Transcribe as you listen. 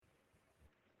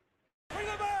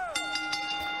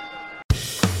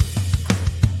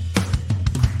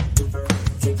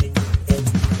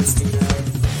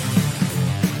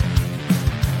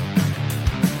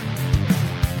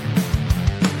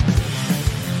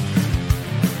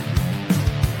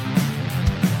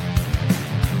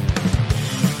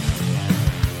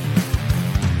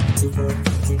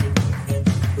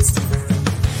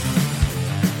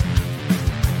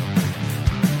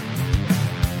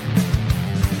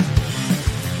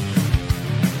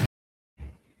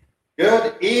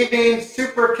evening,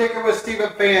 Super Kicking with Steven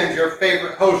fans, your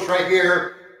favorite host right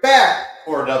here, back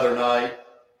for another night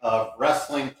of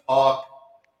wrestling talk.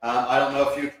 I don't know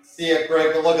if you can see it,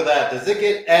 Greg, but look at that. Does it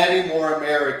get any more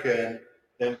American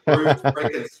than Bruce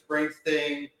freaking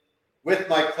Springsteen with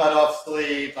my cutoff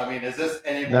sleeves? I mean, is this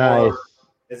any more? Nice.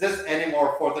 Is this any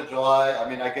more 4th of July? I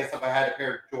mean, I guess if I had a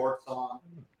pair of jorts on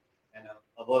and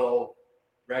a little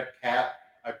red cap,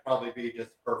 I'd probably be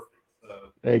just perfect. So,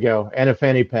 There you go. And a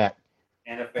fanny pack.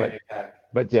 and a But fanny pack.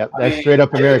 but yeah, I that's mean, straight up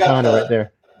I even got Americana right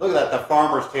there. look at that. The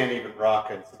farmers can't even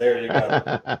rock it. So there you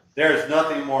go. There's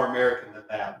nothing more American than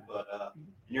that. But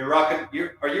you're rocking.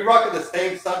 Are you rocking the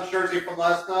same Sun jersey from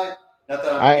last night? Not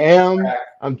that I'm I keeping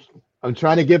am. track. I'm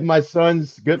trying to give my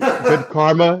sons good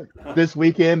karma this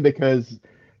weekend because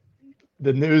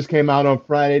the news came out on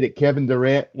Friday that Kevin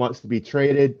Durant wants to be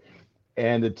traded,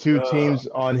 and the two Ugh. teams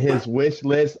on his wish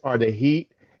list are the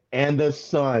Heat and the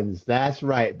Suns. That's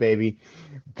right, baby.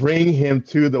 Bring him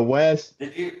to the West.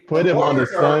 Did you? The Put him on the Warriors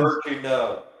are Suns. emerging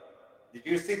though. Did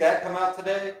you see that come out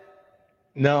today?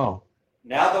 No,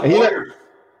 Now the he Warriors.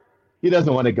 he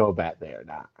doesn't want to go back there.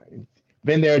 Nah,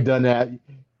 been there, done that.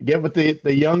 Get with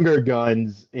the younger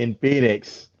guns in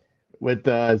Phoenix with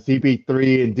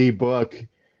CP3 and D Book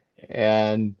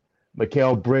and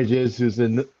Mikael Bridges, who's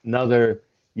another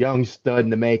young stud in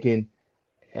the making.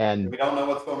 And We don't know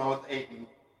what's going on with Aiton.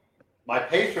 My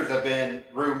Pacers have been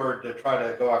rumored to try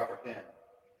to go after him.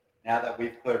 Now that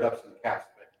we've cleared up some cap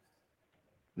space.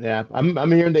 yeah,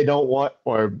 I'm hearing they don't want,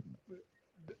 or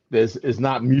this is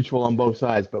not mutual on both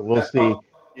sides, but we'll see.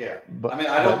 Yeah. I But mean,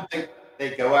 I but don't think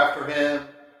they go after him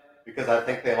because I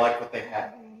think they like what they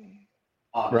have,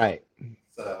 honestly. right,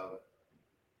 So,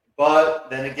 but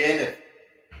then again,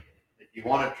 if you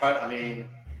want to try, I mean,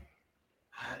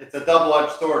 it's a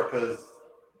double-edged sword because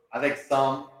I think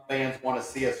some fans want to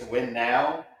see us win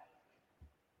now.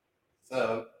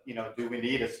 So, do we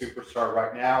need a superstar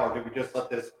right now, or do we just let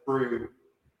this crew?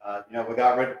 We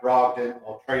got rid of Brogdon.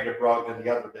 Well, traded Brogdon the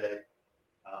other day.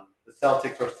 The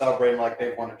Celtics are celebrating like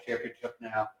they've won a championship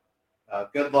now.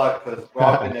 Good luck because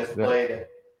Brogdon has played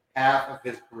half of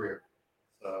his career.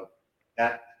 So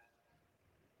that,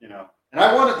 and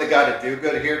I wanted the guy to do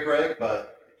good here, Greg,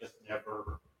 but it just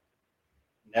never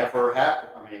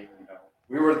happened. I mean,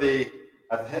 we were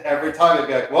every time it'd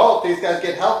be like, well, if these guys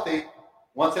get healthy,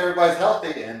 once everybody's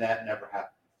healthy, and that never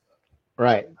happened.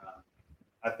 right.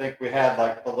 I think we had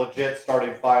like the legit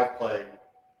starting five playing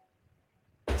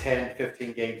 10,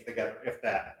 15 games together, if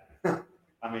that.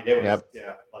 I mean, it was, Yep.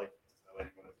 yeah, like, so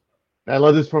anyways. I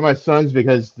love this for my sons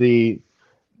because the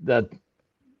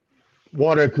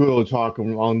water cooler talk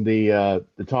on the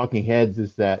talking heads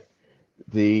is that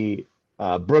the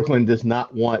Brooklyn does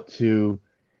not want to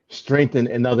strengthen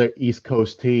another East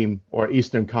Coast team or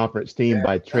Eastern Conference team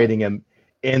by Yeah, trading him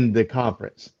in the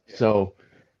conference. yeah. So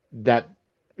that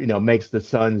makes the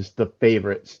Suns the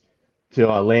favorites to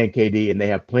land KD, and they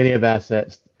have plenty of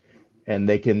assets, and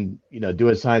they can do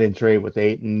a sign and trade with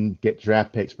Aiton, get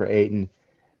draft picks for Aiton,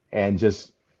 and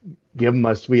just give them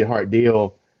a sweetheart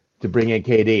deal to bring in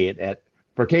KD.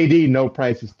 For KD, no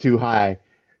price is too high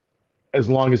as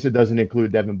long as it doesn't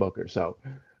include Devin Booker. So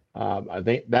I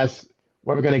think that's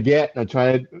what we're going to get. I'll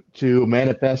try to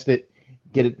manifest it,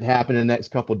 get it to happen in the next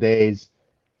couple of days.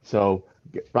 So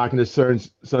rocking the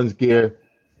Suns gear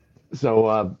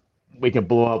so we can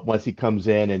blow up once he comes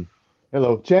in and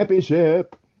hello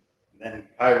championship. And then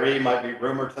Kyrie might be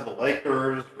rumored to the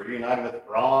Lakers, reunited with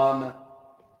Braun.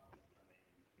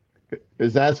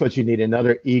 Because that's what you need,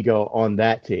 another ego on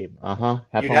that team. Have You'd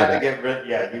fun with have to that. get rid,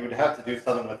 yeah, you would have to do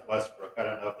something with Westbrook. I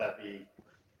don't know if that'd be.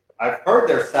 I've heard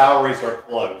their salaries are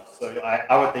close, so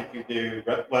I would think you do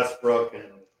Westbrook and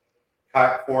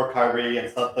for Kyrie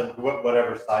and something,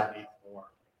 whatever side needs more.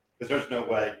 Because there's no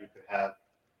way you could have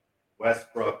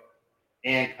Westbrook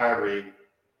and Kyrie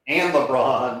and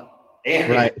LeBron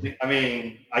Right. I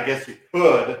mean, I guess you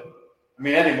could. I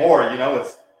mean, anymore,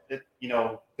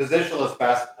 positionless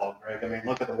basketball, Greg. I mean,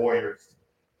 look at the Warriors.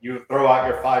 You throw out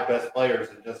your five best players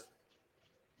and just,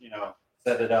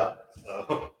 set it up.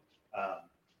 So, yeah.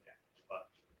 But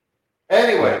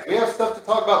anyways, we have stuff to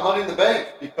talk about Money in the Bank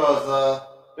because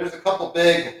there's a couple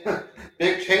big,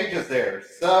 big changes there.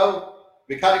 So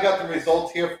we kind of got the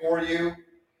results here for you.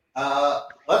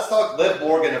 Let's talk Liv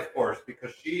Morgan, of course,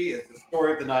 because she is the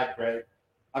story of the night, Greg.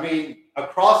 I mean,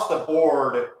 across the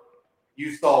board,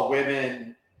 you saw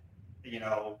women,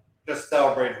 just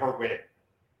celebrate her win.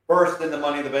 First in the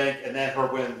Money in the Bank, and then her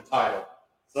winning the title.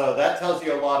 So that tells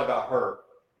you a lot about her.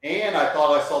 And I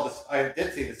thought I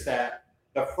did see the stat.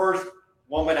 The first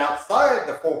woman outside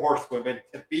the four horsewomen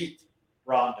to beat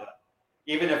Ronda,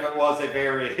 even if it was a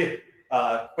very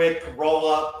quick roll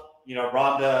up.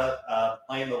 Ronda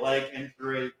playing the leg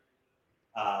injury.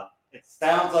 It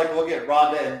sounds like we'll get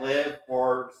Ronda and Liv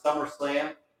for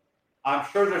SummerSlam. I'm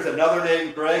sure there's another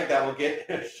name, Greg, that will get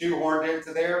shoehorned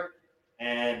into there,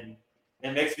 and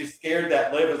it makes me scared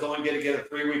that Liv is only going to get a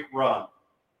 3-week run.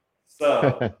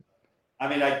 So, I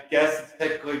mean, I guess it's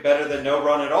technically better than no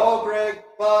run at all, Greg,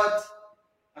 but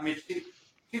I mean,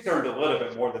 she's earned a little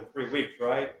bit more than 3 weeks,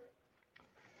 right?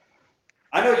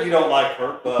 I know you don't like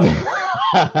her, but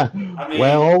I mean,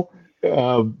 well,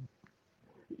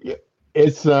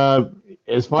 it's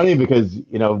funny because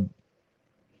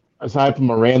aside from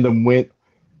a random win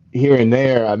here and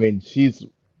there, I mean, she's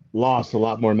lost a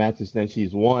lot more matches than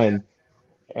she's won.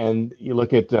 And you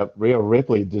look at Rhea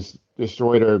Ripley just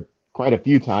destroyed her quite a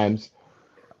few times.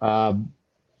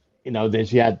 Then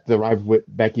she had the rival with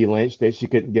Becky Lynch that she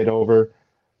couldn't get over.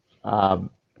 Um,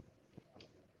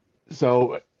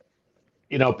 so,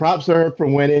 props to her for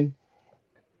winning,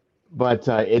 but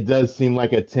it does seem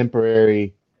like a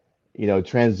temporary,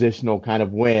 transitional kind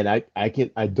of win.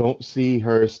 I don't see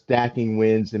her stacking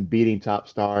wins and beating top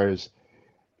stars,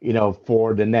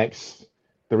 for the next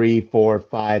 3, 4,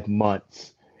 5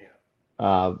 months.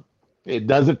 Uh, it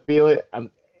doesn't feel it.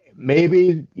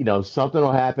 Maybe something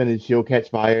will happen and she'll catch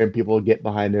fire and people will get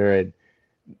behind her and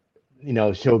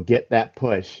she'll get that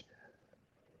push.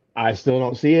 I still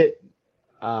don't see it.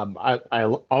 I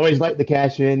always like the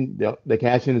cash in. The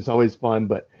cash in is always fun,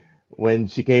 but when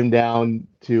she came down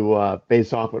to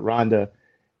face off with Ronda,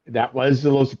 that was a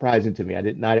little surprising to me. I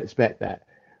did not expect that.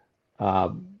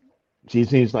 Um, she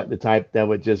seems like the type that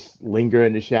would just linger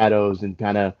in the shadows and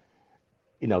kind of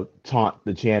taunt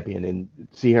the champion, and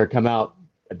see her come out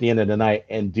at the end of the night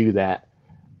and do that.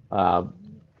 Uh,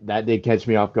 that did catch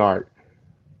me off guard.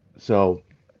 So,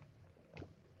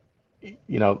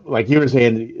 like you were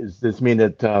saying, does this mean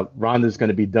that Ronda's going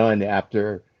to be done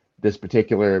after this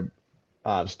particular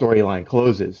storyline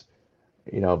closes?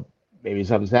 Maybe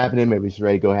something's happening. Maybe she's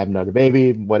ready to go have another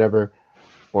baby, whatever,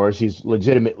 or she's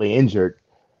legitimately injured.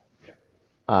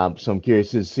 So I'm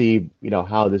curious to see,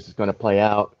 how this is going to play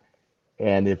out,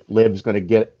 and if Liv's going to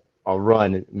get a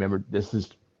run. Remember, this is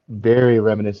very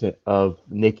reminiscent of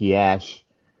Nikki Ash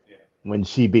when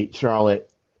she beat Charlotte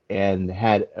and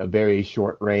had a very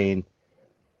short reign.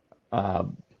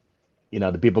 Um,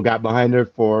 the people got behind her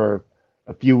for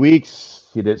a few weeks.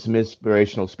 She did some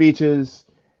inspirational speeches,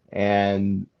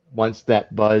 and once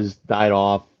that buzz died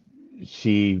off,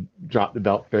 she dropped the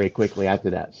belt very quickly after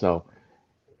that. So,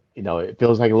 it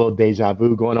feels like a little deja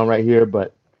vu going on right here,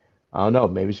 but I don't know.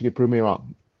 Maybe she could prove me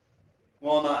wrong.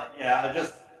 well, not yeah.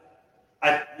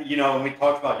 When we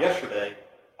talked about yesterday,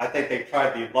 I think they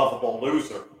tried the lovable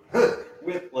loser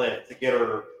with Liv to get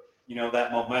her,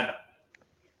 that momentum,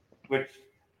 which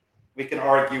we can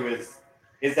argue is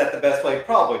that the best way?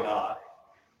 Probably not.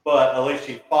 But at least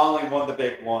she finally won the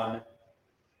big one.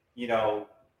 She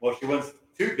wins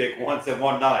 2 big ones in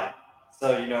one night.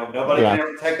 So, nobody can Yeah,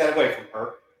 ever take that away from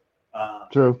her.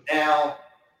 true. Now,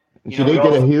 And she we did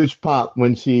get a also, huge pop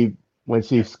when she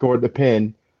yeah, scored the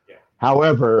pin. yeah.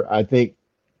 However, I think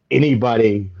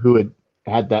anybody who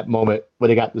had that moment would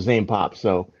have got the same pop.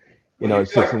 So, Well, you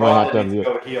it's feel just like one have Ronda to have needs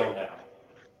to the go heel now,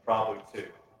 probably too.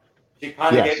 She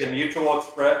kind of gave yes, the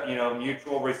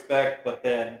mutual respect, but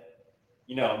then,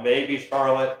 maybe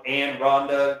Charlotte and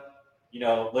Ronda,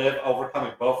 Liv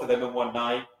overcoming both of them in one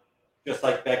night, just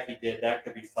like Becky did. That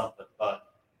could be something. But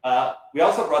we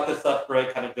also brought this up,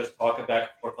 Greg, kind of just talking back and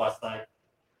forth last night.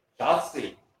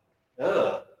 Shotzi,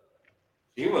 ugh,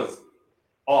 she was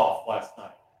off last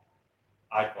night,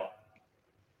 I thought.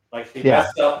 Like she yeah,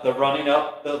 messed up the running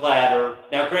up the ladder.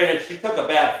 Now, granted, she took a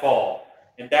bad fall,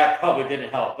 and that probably didn't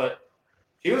help. But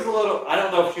she was a little. I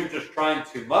don't know if she was just trying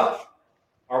too much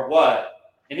or what.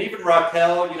 And even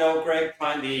Raquel, Greg,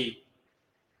 trying to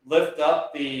lift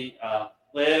up the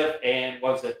Liv and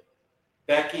was it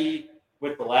Becky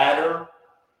with the ladder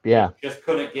and yeah, just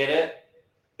couldn't get it.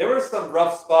 There were some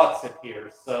rough spots in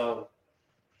here. So,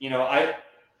 I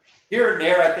here and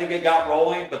there I think it got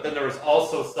rolling, but then there was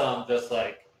also some just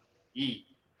like eat.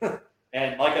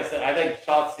 And like I said, I think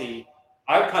Shotzi,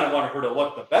 I kind of wanted her to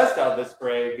look the best out of this,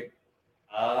 Greg.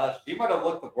 She might have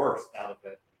looked the worst out of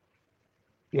it.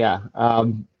 yeah.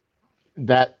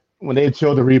 That when they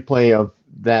showed the replay of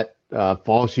that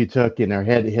fall she took and her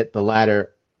head hit the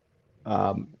ladder,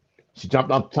 um, she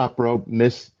jumped off the top rope,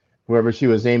 missed whoever she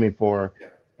was aiming for, Yeah.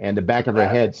 and the back of her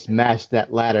Ladder. head smashed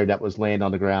that ladder that was laying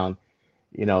on the ground.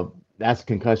 That's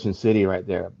concussion city right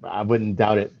there. I wouldn't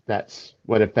doubt it. That's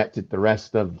what affected the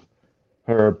rest of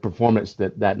her performance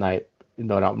that night. I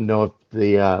don't know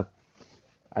if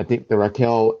I think the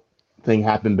Raquel thing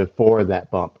happened before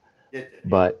that bump, It did.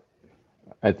 but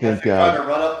I Yeah, think so trying to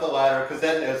run up the ladder, because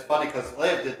then it was funny because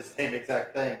Liv did the same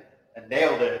exact thing and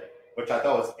nailed it, which I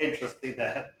thought was interesting.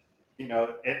 That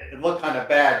it looked kind of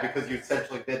bad because you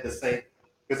essentially did the same.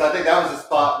 Because I think that was a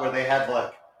spot where they had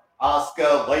like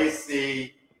Asuka,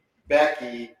 Lacey,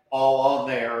 Becky all on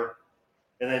there,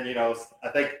 and then I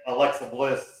think Alexa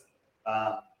Bliss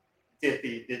um, did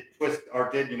twist or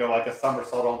did like a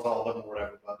somersault on all of them or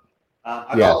whatever. But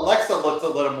I yeah, thought Alexa looked a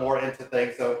little more into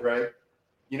things, though, Greg.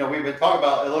 We've been talking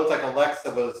about. It looked like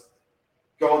Alexa was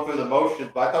going through the motions,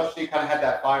 but I thought she kind of had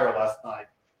that fire last night.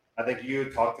 I think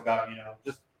you talked about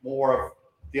just more of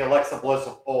the Alexa Bliss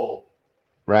of old.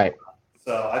 right.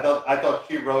 So I thought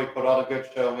she really put on a good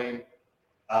showing.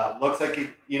 Looks like you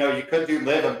could do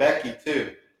Liv and Becky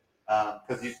too,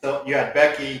 because you had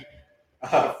Becky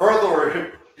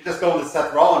further. You just go with the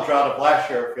Seth Rollins route of last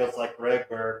year. It feels like Greg,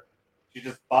 where she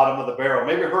just bottom of the barrel.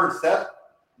 Maybe her and Seth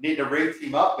need to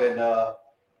re-team up and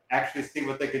actually see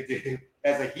what they could do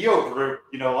as a heel group.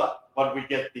 You know what? When we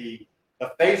get the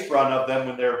face run of them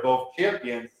when they're both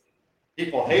champions,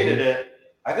 people hated it.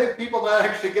 I think people might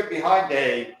actually get behind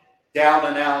a down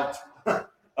and out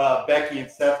Becky and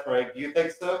Seth. Greg, do you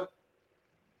think so?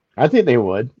 I think they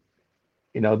would.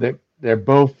 They're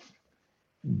both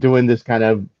doing this kind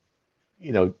of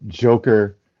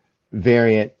Joker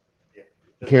variant Yeah,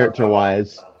 just don't character know about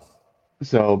wise. themselves.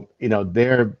 So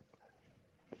they're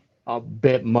a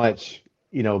bit much,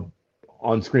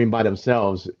 on screen by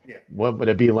themselves. Yeah, What would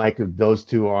it be like if those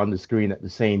two are on the screen at the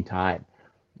same time,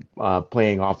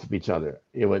 playing off of each other?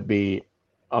 It would be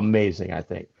amazing, I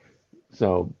think.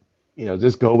 So,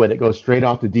 just go with it, go straight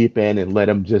off the deep end and let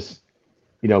them just,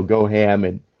 go ham.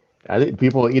 And I think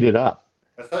people will eat it up.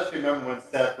 especially remember when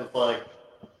Seth was like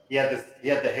he had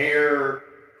the hair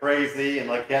crazy and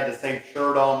like he had the same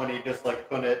shirt on when he just like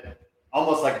couldn't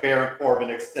almost like Baron Corbin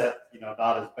except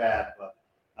not as bad but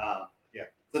yeah.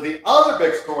 So the other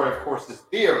big story of course is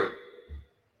Theory.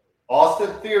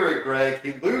 Austin Theory, Greg,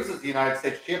 he loses the United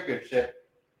States Championship,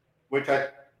 which I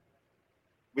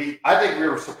think we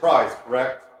were surprised,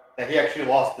 correct, that he actually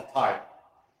lost the title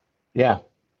Yeah.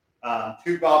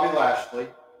 to Bobby Lashley.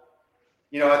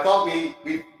 I thought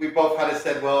we both kind of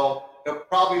said, well, he'll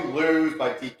probably lose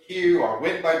by DQ or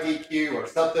win by DQ or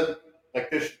something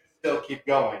like this should still keep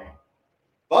going.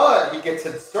 But he gets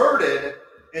inserted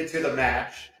into the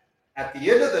match at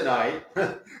the end of the night,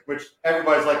 which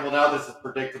everybody's like, well, now this is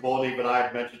predictable. And even I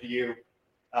had mentioned to you,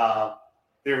 uh,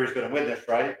 Theory's going to win this,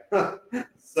 right?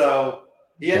 So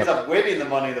he ends Yep. up winning the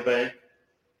Money in the Bank.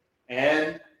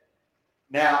 And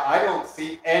now I don't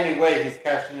see any way he's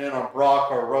cashing in on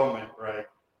Brock or Roman, Greg.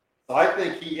 So I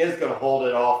think he is going to hold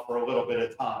it off for a little bit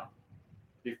of time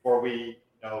before we,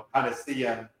 kind of see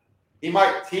him. He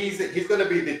might tease it. He's going to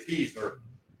be the teaser,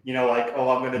 like, oh,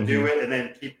 I'm going to do Hmm. it and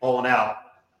then keep pulling out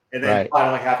and then Right.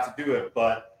 finally have to do it.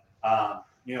 But,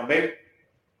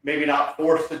 maybe not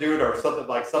forced to do it or something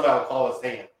like somebody will call his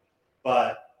hand.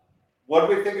 But what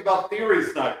do we think about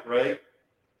Theory's night, Greg?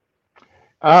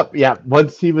 Yeah.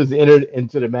 Once he was entered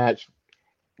into the match,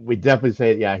 we definitely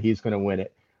say, yeah, he's going to win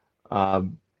it.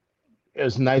 Um, it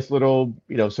was a nice little,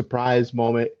 surprise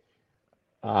moment.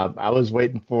 I was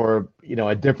waiting for,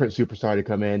 a different superstar to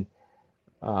come in.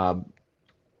 Um,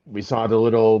 we saw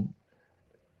the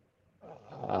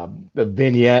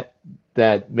vignette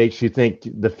that makes you think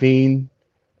the Fiend,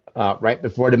 right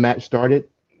before the match started.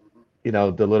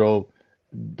 The little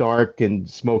dark and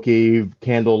smoky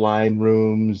candle line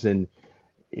rooms and,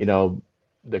 you know,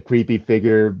 the creepy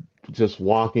figure just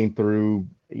walking through,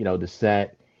 the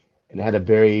set, and it had a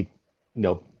very,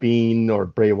 Fiend or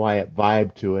Bray Wyatt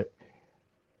vibe to it.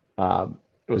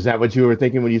 Was that what you were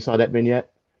thinking when you saw that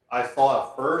vignette? I saw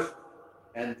it first,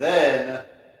 and then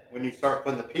when you start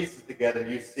putting the pieces together,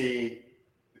 you see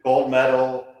the gold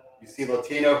medal, you see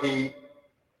Latino Heat,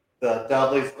 the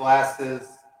Dudley's glasses,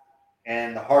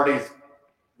 and the Hardy's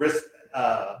wrist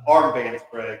armbands,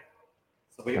 Greg.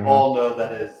 So we Uh-huh. all know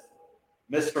that is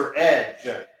Mr. Edge,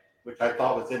 which I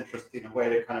thought was interesting, a way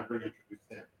to kind of reintroduce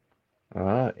him.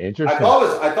 I Interesting. thought it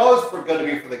was I thought it was going to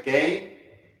be for the game,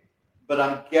 but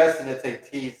I'm guessing it's a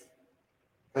tease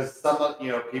because some of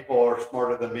people are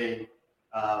smarter than me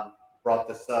um, brought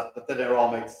this up, but then it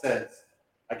all makes sense.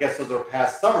 I guess those are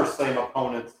past SummerSlam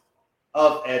opponents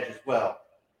of Edge as well.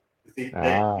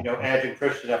 Ah, Edge and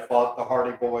Christian have fought the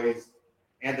Hardy Boys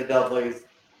and the Dudleys.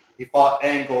 He fought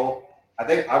Angle. I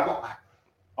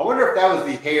wonder if that was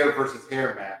the hair versus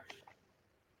hair match.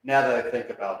 Now that I think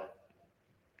about it,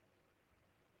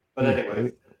 but anyways,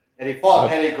 maybe. and he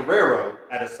fought Uh, Eddie Guerrero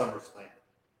at a SummerSlam.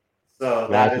 So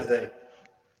that gotcha. is a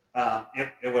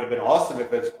it would have been awesome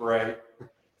if it's Bray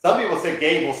Some people say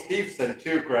Gable Steveson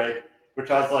too, Greg,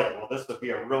 which I was like, well, this would be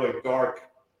a really dark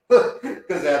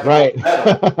because they had the Right.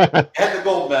 gold medal. Had the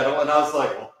gold medal, and I was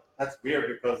like, well, that's weird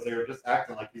because they were just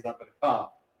acting like he's not going to come.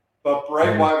 But Bray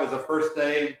Mhm. Wyatt was the first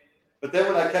name. But then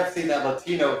when I kept seeing that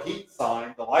Latino Heat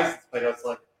sign, the license plate, I was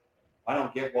like, I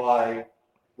don't get why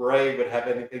Bray would have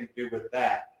anything to do with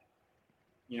that.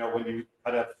 When you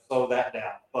kind of slow that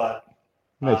down. But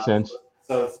Makes sense.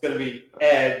 so it's going to be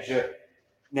Edge.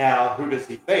 Now, who does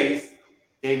he face?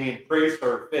 Damian Priest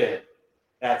or Finn?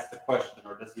 That's the question.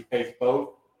 Or does he face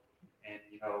both? And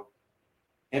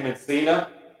him and Cena.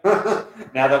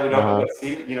 Now that we don't know what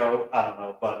Cena, I don't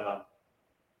know. But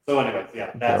so, anyways,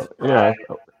 yeah, that's So, yeah.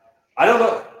 I don't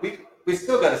know. We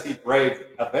still got to see Brave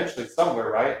eventually somewhere,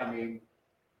 right? I mean,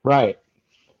 Right.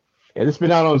 And it's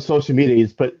been out on social media.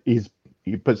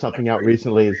 He put something out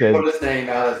recently. It says put his name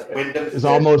out as Wyndham. it's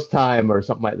almost time or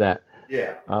something like that.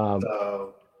 Yeah.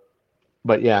 So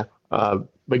But yeah.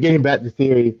 But getting back to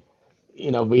Theory,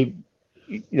 we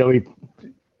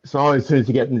saw as soon as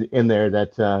he get in there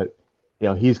that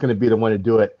he's going to be the one to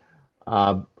do it.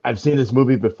 I've seen this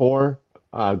movie before,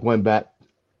 going back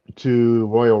to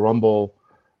Royal Rumble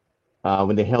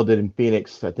when they held it in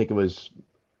Phoenix. I think it was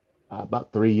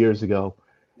about 3 years ago.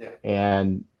 Yeah.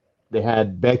 And they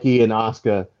had Becky and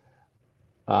Asuka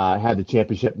had the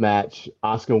championship match.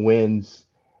 Asuka wins,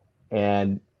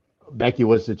 and Becky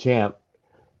was the champ.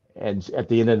 And at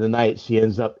the end of the night, she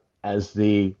ends up as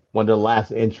the one of the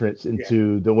last entrants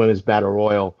into the Women's Battle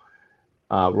Royal,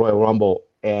 Royal Rumble,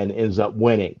 and ends up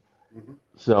winning. Mm-hmm.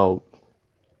 So,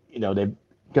 they've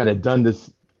kind of done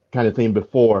this kind of thing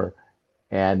before,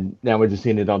 and now we're just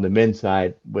seeing it on the men's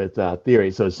side with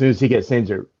Theory. So as soon as he gets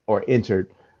injured or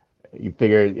entered, you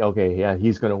figure, okay, yeah,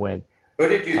 he's going to win. Who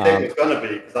did you think was going to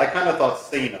be? Because I kind of thought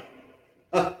Cena,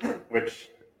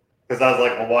 because I was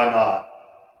like, well, why not?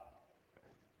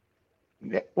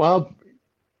 Well,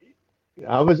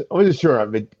 I wasn't sure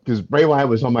of it because Bray Wyatt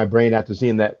was on my brain after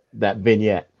seeing that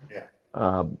vignette.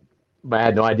 Yeah. But I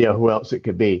had no idea who else it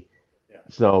could be. Yeah.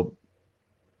 So,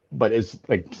 but it's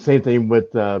like same thing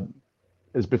with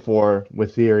as before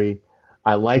with Theory.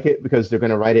 I like it because they're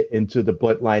going to write it into the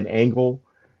Bloodline angle,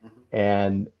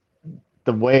 and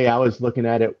the way I was looking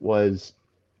at it was,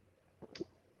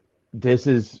 this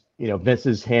is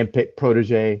Vince's handpicked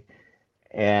protege,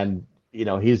 and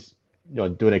he's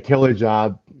doing a killer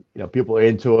job. People are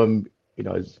into him.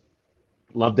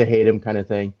 Love to hate him kind of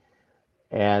thing,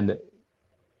 and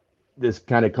this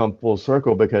kind of come full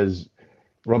circle because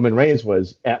Roman Reigns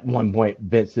was at one point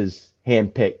Vince's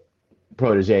handpicked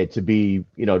protege to be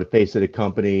the face of the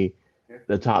company,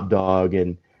 the top dog,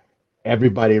 and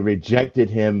everybody rejected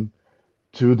him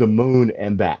to the moon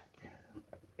and back.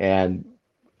 And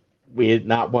we did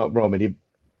not want Roman. He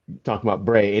talking about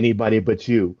Bray, anybody but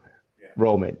you,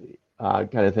 Roman,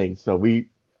 kind of thing. So we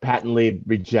patently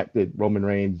rejected Roman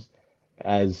Reigns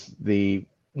as the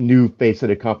new face of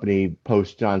the company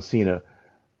post John Cena.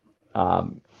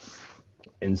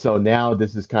 And so now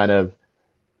this is kind of,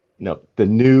 the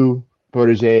new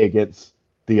protege against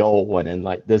the old one, and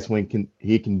like this one can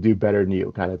do better than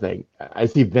you, kind of thing. I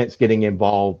see Vince getting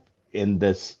involved in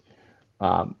this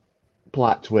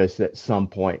plot twist at some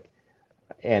point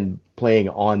and playing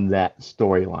on that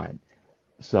storyline.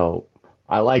 So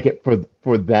I like it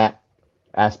for that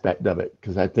aspect of it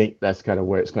because I think that's kind of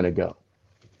where it's going to go.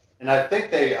 And I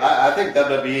think I think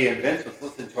WWE and Vince was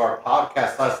listening to our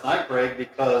podcast last night, Greg,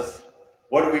 because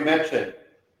what did we mention?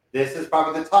 This is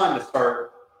probably the time to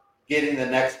start getting the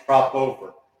next crop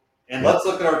over. And let's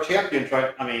look at our champions,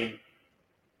 right? I mean,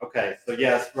 okay, so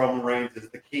yes, Roman Reigns is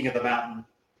the king of the mountain,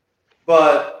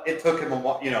 but it took him a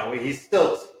while. He's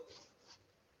still.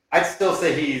 I'd still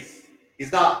say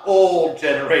he's not old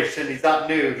generation. He's not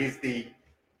new. He's the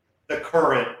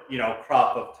current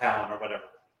crop of talent or whatever.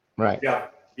 Right. You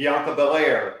have Bianca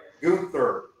Belair,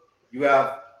 Gunther. You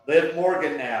have Liv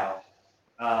Morgan now.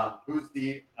 Who's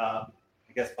the I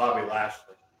guess Bobby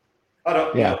Lashley. I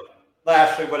don't know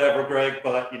Lashley, whatever, Greg.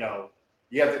 But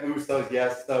you have the Usos.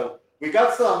 Yes, so we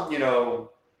got some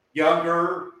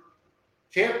younger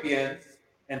champions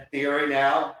in Theory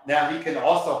now. Now he can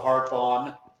also harp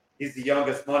on. He's the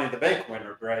youngest Money in the Bank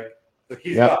winner, Greg. So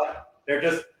he's got. They're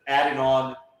just adding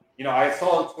on. I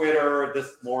saw on Twitter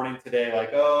this morning today,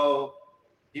 like, oh,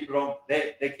 people don't.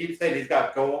 They keep saying he's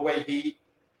got go away heat.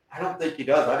 I don't think he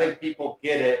does. I think people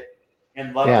get it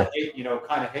and love to hate.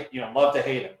 Kind of hate. Love to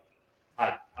hate him.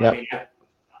 I mean,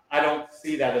 I don't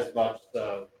see that as much.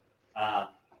 So, I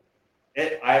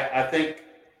think.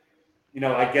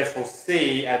 I guess we'll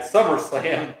see at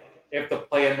SummerSlam if the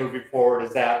plan moving forward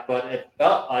is that. But it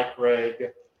felt like,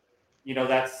 Greg,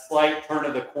 that slight turn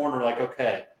of the corner, like,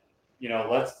 okay,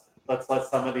 let's let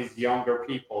some of these younger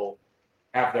people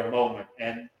have their moment,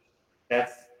 and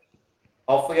that's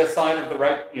hopefully a sign of the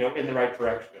right, in the right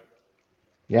direction.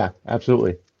 Yeah,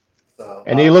 absolutely. So,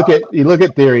 And you look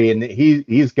at Theory, and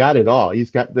he's got it all.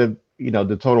 He's got the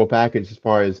total package as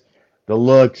far as the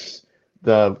looks,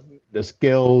 the the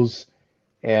skills,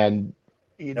 and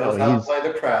knows how to he's play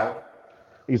the crowd.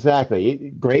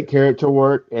 exactly great character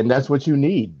work, and that's what you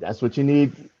need. That's what you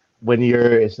need when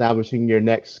you're establishing your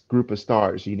next group of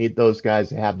stars. You need those guys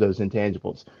to have those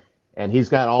intangibles, and he's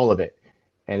got all of it.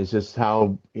 And it's just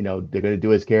how they're going to do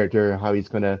his character, how he's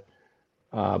going to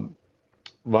um,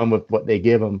 run with what they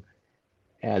give him.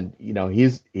 And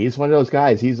he's one of those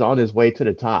guys. He's on his way to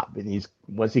the top, and he's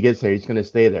once he gets there, he's going to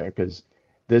stay there because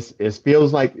this it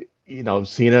feels like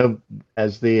Cena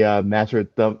as the master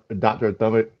of doctor of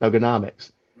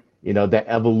thugonomics. That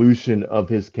evolution of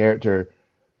his character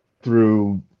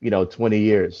through 20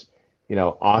 years.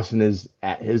 Austin is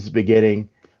at his beginning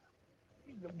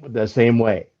the same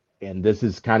way, and this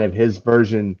is kind of his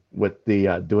version with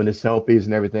the doing the selfies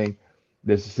and everything.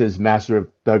 This is his master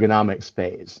of thugonomics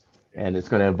phase, and it's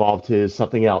going to evolve to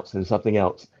something else and something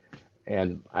else.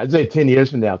 And I'd say 10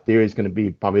 years from now, Theory is going to be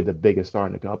probably the biggest star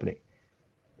in the company.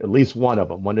 At least one of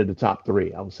them, one of the top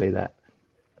three. I will say that.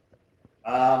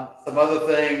 Some other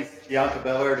things: Bianca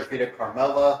Belair defeated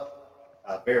Carmella.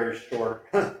 Very short,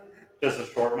 just a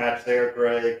short match there,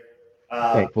 Greg.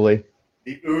 Um, Thankfully,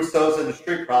 the Usos and the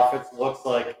Street Profits looks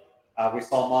like we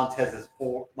saw Montez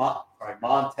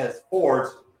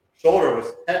Ford's shoulder was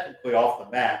technically off the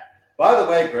mat. By the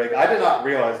way, Greg, I did not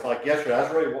realize, like yesterday, I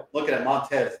was really looking at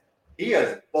Montez. He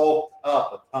has bulked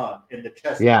up a ton in the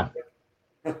chest. yeah,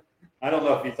 I don't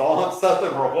know if he's on something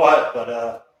or what,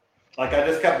 but like I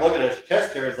just kept looking at his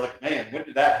chest hair. It's like, man, when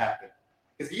did that happen?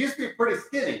 Because he used to be pretty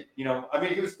skinny. I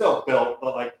mean, he was still built,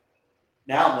 but like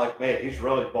now I'm like, man, he's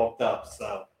really bulked up.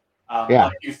 So, yeah,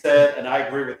 like you said, and I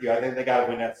agree with you. I think they got to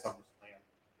win that SummerSlam.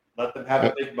 Let them have uh,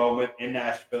 a big moment in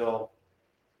Nashville,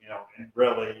 and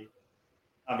really,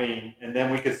 I mean, and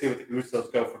then we can see what the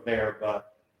Usos go from there.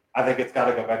 But I think it's got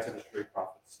to go back to the Street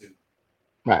Profits soon.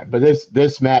 right. But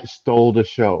this match stole the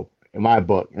show in my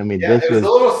book. I mean, Yeah, this it was a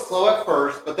was little slow at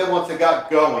first, but then once it got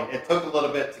going, it took a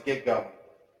little bit to get going.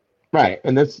 right,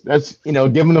 and that's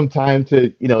giving them time to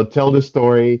tell the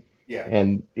story, Yeah,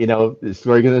 and the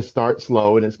story going to start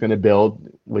slow and it's going to build,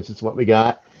 which is what we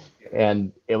got, yeah.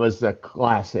 and it was a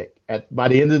classic. By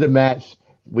the end of the match,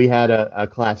 we had a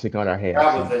classic on our hands,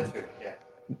 Crowd was and into it. Yeah,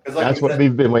 because like that's we what said,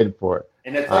 we've been waiting for.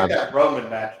 and it's like Um, that Roman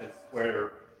matches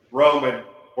where Roman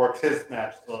works his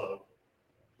match slow,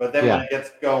 but then when yeah, it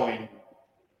gets going,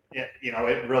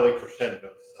 it really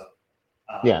crescendos. So,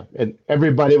 um, yeah, and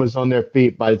everybody was on their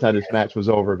feet by the time this yes, match was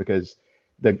over because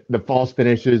the false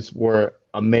finishes were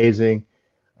amazing.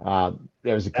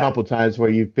 There was a that, couple times where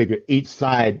you figure each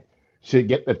side should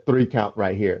get the three count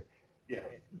right here. yeah.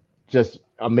 Just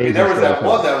I mean, amazing there was that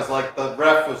one storytelling. that was like the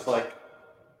ref was like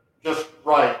just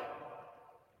right.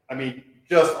 I mean,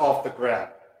 just off the ground.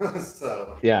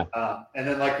 So, Yeah, and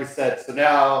then like we said, so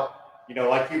now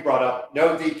like you brought up,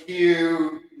 no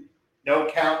DQ, no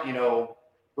count.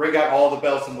 Bring out all the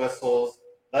bells and whistles,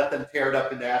 let them tear it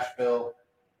up in Nashville,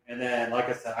 and then like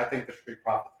I said, I think the Street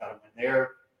Profits got to win there.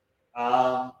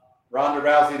 Ronda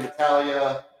Rousey and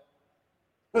Natalia.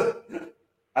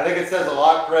 I think it says a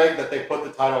lot, Craig, that they put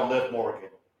the title on Liv Morgan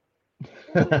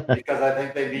because I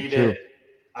think they true. needed.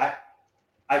 I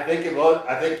I think it was.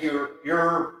 I think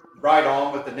you're right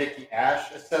on with the Nikki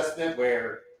Ash assessment,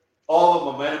 where all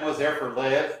the momentum was there for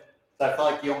Liv. So I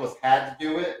felt like you almost had to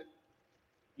do it.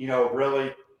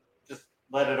 Really just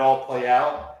let it all play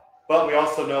out. But we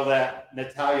also know that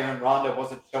Natalia and Ronda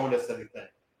wasn't showing us anything.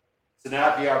 So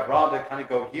now if you have Ronda kind of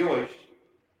go heelish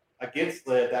against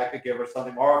Liv, that could give her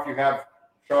something. Or if you have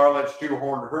Charlotte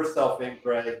shoehorn herself in,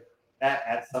 Greg, that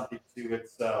adds something to it.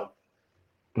 So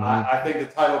Hmm. I think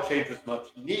the title change was much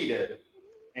needed.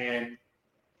 And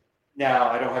now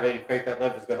I don't have any faith that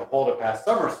Liv is going to hold it past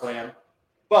SummerSlam,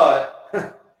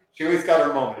 but she always got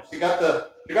her moment. She got the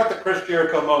Chris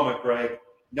Jericho moment, Greg.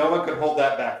 No one could hold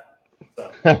that back.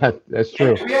 So, That's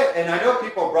and true. and I know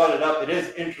people brought it up. It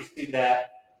is interesting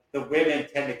that the women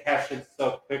tend to cash in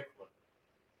so quickly,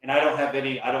 and I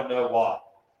don't know why.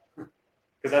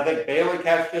 Because I think Bayley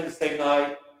cashed in the same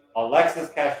night, Alexis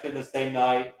cashed in the same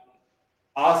night,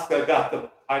 Asuka got the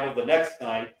title the next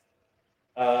night.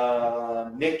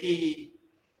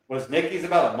 Nikki's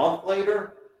about a month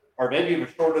later, or maybe even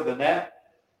shorter than that.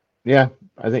 Yeah,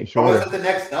 I think Or was shorter. it the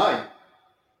next night?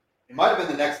 It might have been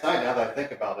the next night. Now that I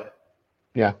think about it,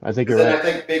 Yeah, I think Because you're then right.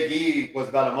 I think Big E was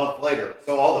about a month later,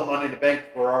 so all the Money in the Bank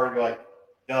were already like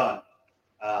done.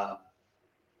 Um,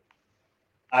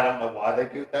 I don't know why they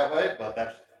do it that way, but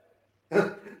that's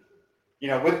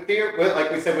with theory,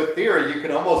 like we said, with theory, you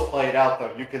can almost play it out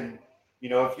though. You can,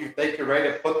 if you think you're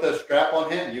ready to put the strap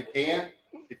on him, you can.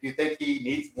 If you think he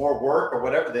needs more work or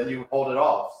whatever, then you hold it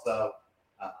off. So,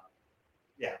 uh,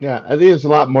 yeah, Yeah, I think there's a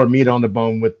lot more meat on the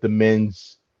bone with the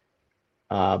men's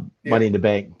yeah, Money in the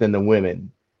Bank than the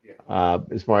women. yeah.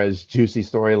 As far as juicy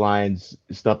storylines,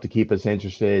 stuff to keep us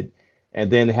interested, and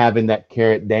then having that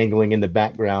carrot dangling in the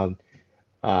background,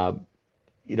 uh,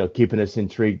 keeping us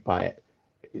intrigued by it.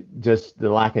 Just the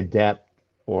lack of depth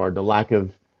or the lack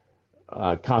of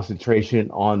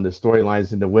concentration on the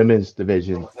storylines in the women's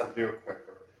division Almost have to do it quicker.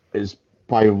 is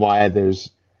probably why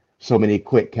there's so many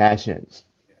quick cash-ins.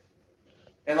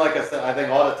 And like I said, I think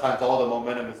a lot of times all the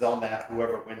momentum is on that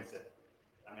whoever wins it.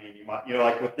 I mean,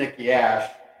 like with Nikki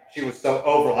Ash, she was so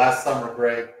over last summer,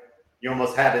 Greg. You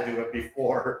almost had to do it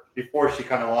before she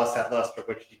kind of lost that luster,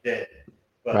 which she did.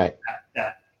 But Right.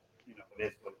 it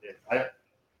is what it is.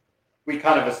 We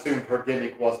kind of assumed her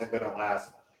gimmick wasn't going to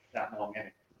last that long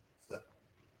anyway. So,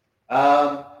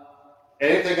 um,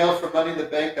 anything else for Money in the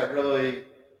Bank?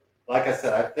 Like I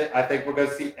said, I think we're going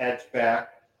to see Edge back.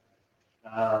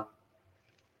 Um,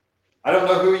 I don't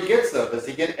know who he gets though. Does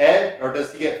he get Ed or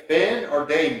does he get Finn or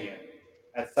Damien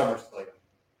at SummerSlam?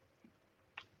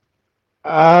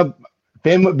 Uh,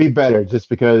 Finn would be better just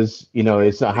because,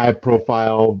 it's a Yeah, high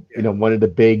profile, yeah, one of the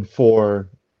big four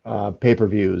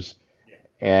pay-per-views, yeah.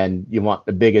 and you want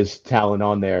the biggest talent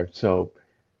on there. So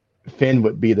Finn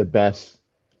would be the best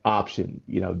option.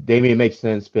 Damian makes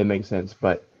sense, Finn makes sense,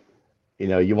 but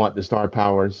you want the star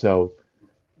power. So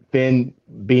Finn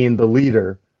being the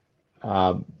leader,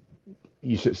 um,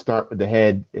 you should start with the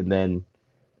head and then,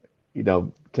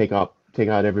 take out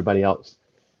everybody else.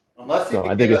 Unless you So I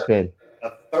could think get it's Finn.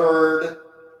 a third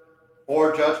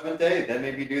for Judgment Day, then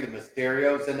maybe do the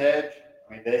Mysterios and Edge.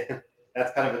 I mean,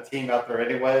 that's kind of a team out there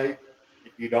anyway.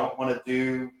 If you don't want to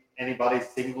do anybody's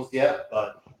singles yet,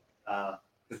 but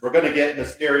because we're going to get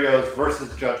Mysterios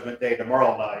versus Judgment Day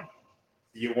tomorrow night,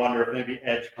 so you wonder if maybe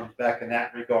Edge comes back in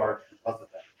that regard because of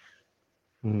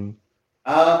that. Mhm.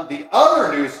 The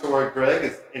other news story, Greg,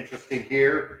 is interesting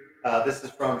here. This is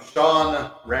from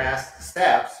Sean Rast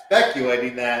Stapp,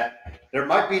 speculating that there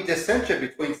might be dissension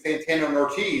between Santana and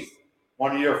Ortiz,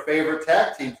 one of your favorite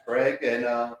tag teams, Greg,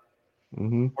 and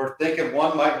Hmm. we're thinking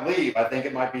one might leave. I think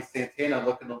it might be Santana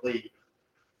looking to leave.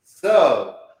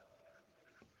 So,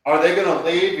 are they going to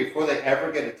leave before they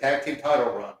ever get a tag team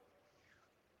title run?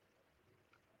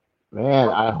 Man,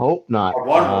 I hope not. Or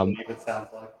one will leave, it sounds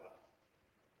like.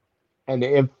 And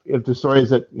if the story is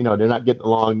that they're not getting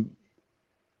along,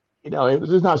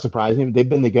 it's not surprising. They've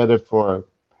been together for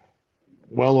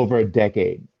well over a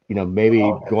decade. Maybe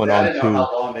Okay. going See, I on didn't know to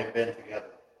how long they've been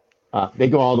together. they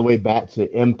go all the way back to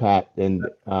Impact and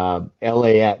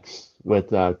LAX with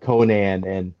Conan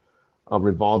and a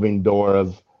revolving door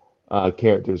of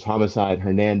characters, Homicide,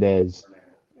 Hernandez,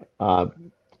 uh,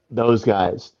 those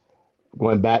guys.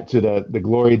 Going back to the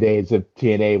glory days of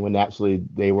TNA when actually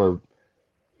they were,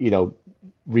 you know,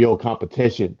 real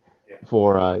competition Yeah.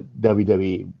 for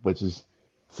WWE, which is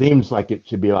seems like it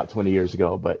should be about 20 years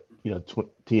ago, but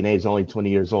TNA is only 20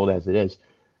 years old as it is.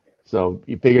 So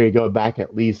you figure you go back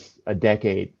at least a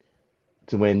decade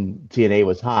to when TNA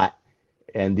was hot,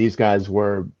 and these guys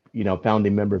were,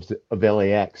 founding members of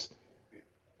LAX.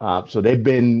 So they've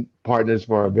been partners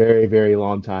for a very, very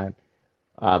long time.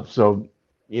 So,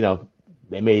 you know,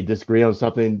 they may disagree on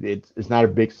something. It's not a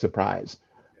big surprise.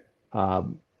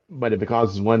 Um, but if it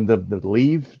causes one to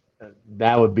leave,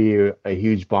 that would be a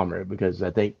huge bummer because I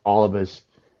think all of us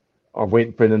are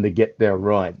waiting for them to get their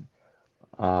run.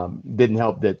 Didn't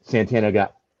help that Santana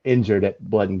got injured at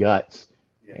Blood and Guts,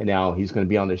 Yeah. and now he's going to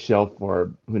be on the shelf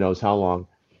for who knows how long.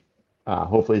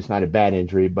 Hopefully, it's not a bad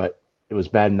injury, but it was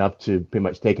bad enough to pretty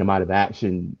much take him out of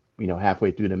action,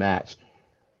 halfway through the match.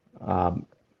 Um,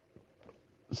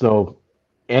 so,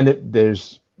 and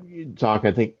there's talk,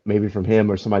 I think, maybe from him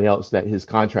or somebody else that his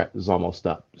contract is almost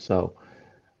up. So,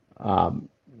 um,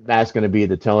 that's going to be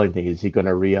the telling thing. Is he going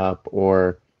to re up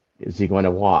or is he going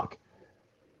to walk?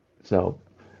 So,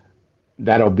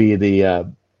 that'll be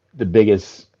the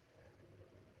biggest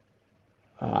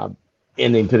uh,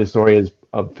 ending to the story is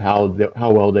of how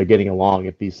well they're getting along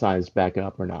if he signs back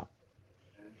up or not.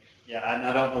 Yeah, and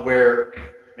I don't know where.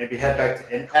 Maybe head back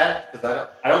to Impact because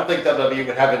I don't think WWE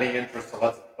would have any interest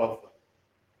unless it's both of them.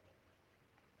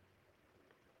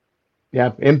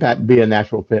 Yeah, Impact would be a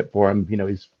natural fit for him.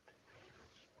 He's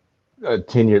a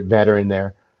tenured veteran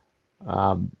there.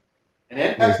 Um, And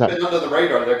Impact's been under the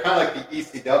radar. They're kind of like the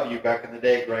ECW back in the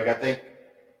day, Greg. I think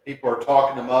people are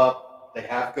talking them up. They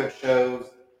have good shows.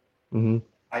 Mm-hmm.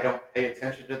 I don't pay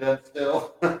attention to them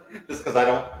still, just because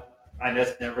I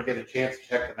just never get a chance to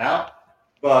check them out.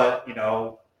 But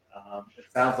it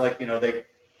sounds like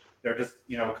they're just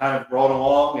kind of rolling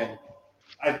along,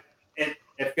 and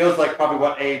it feels like probably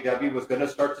what AEW was going to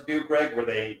start to do, Greg, where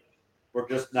they were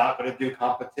just not going to do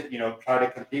try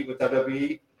to compete with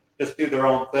WWE, just do their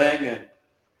own thing, and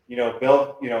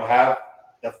build, have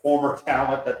the former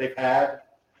talent that they've had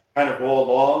kind of roll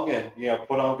along and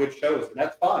put on good shows, and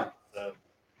that's fine. So,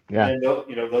 Yeah. and then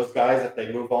those guys, if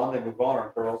they move on,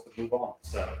 or girls that move on.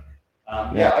 So,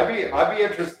 I'd be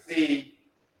interested to see,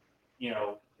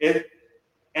 it,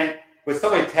 and with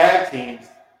so many tag teams,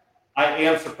 I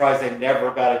am surprised they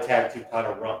never got a tag team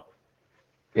title run.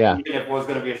 Yeah. Even if it was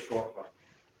going to be a short run.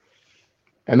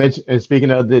 And speaking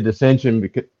of the dissension,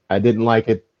 because I didn't like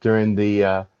it during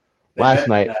the last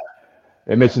night.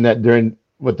 They mentioned that during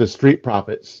with the Street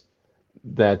Profits,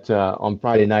 that on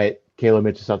Friday night, Kayla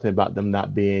mentioned something about them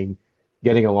not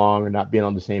getting along or not being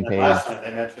on the same page. Last night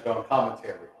they mentioned on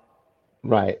commentary.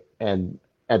 Right. And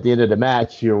at the end of the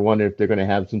match, you're wondering if they're going to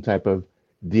have some type of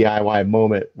DIY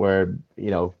moment where,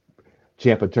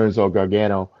 Ciampa turns on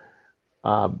Gargano.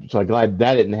 So I'm glad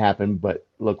that didn't happen, but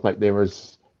looked like there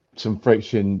was some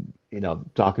friction,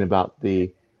 talking about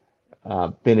the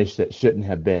finish that shouldn't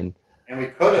have been. And we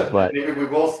could have, but maybe we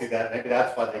will see that. Maybe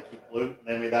that's why they keep losing.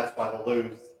 Maybe that's why they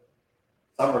lose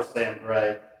SummerSlam,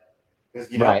 Greg.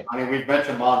 Because right. I mean, we've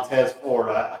mentioned Montez Ford.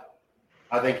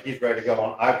 I think he's ready to go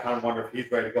on. I kind of wonder if he's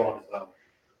ready to go on his own.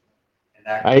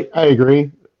 I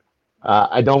agree.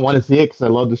 I don't want to see it because I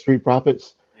love the Street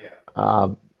Profits. Yeah.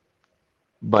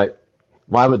 But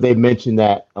why would they mention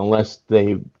that unless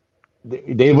they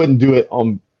wouldn't do it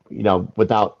on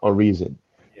without a reason?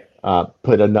 Yeah.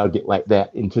 Put a nugget like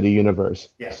that into the universe.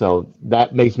 Yeah. So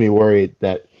that makes me worried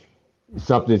that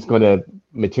something's going to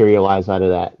materialize out of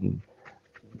that. And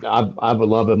I would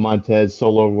love a Montez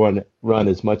solo run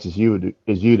as much as you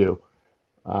do.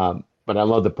 But I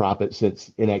love the Prophet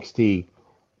since NXT,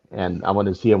 and I want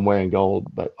to see him wearing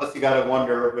gold. But plus, you got to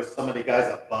wonder with some of the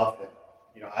guys above him.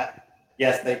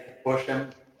 Yes, they could push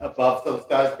him above those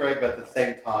guys, Greg, but at the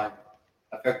same time,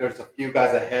 I think there's a few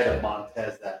guys ahead of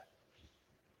Montez that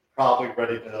probably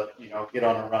ready to get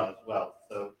on a run as well.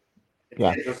 So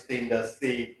it's interesting to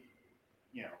see.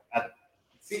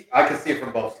 I can see it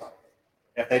from both sides.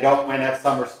 If they don't win at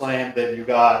SummerSlam, then you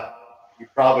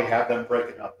probably have them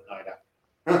breaking up the night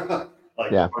after.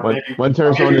 One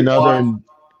turns on another,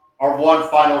 or one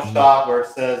final shot where it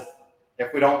says,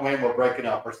 "If we don't win, we're breaking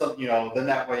up," or something. Then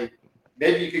that way,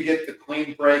 maybe you could get the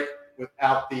clean break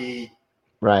without the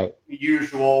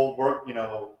usual.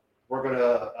 We're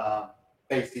gonna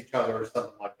face each other or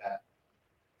something like that.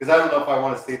 Because I don't know if I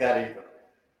want to see that either.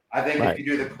 I think if you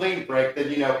do the clean break,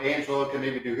 then Angelo can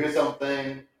maybe do his own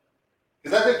thing.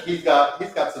 Because I think he's got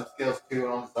some skills too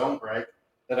on his own break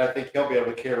that I think he'll be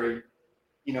able to carry.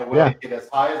 Will he get as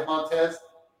high as Montez?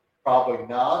 Probably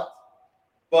not.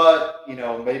 But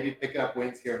maybe picking up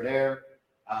wins here and there.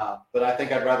 But I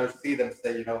think I'd rather see them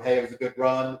say, hey, it was a good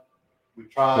run. We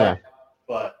tried,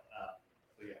 but.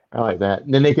 I like that.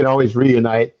 And then they can always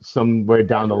reunite somewhere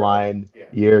down the line,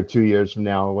 year or 2 years from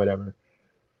now or whatever.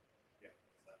 Yeah.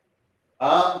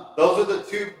 Those are the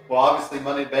two. Well, obviously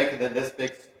Money in the Bank, and then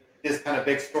this kind of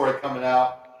big story coming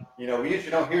out. We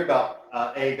usually don't hear about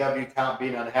AEW talent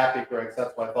being unhappy, Greg. So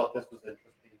that's why I thought this was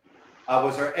interesting.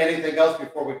 Was there anything else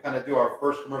before we kind of do our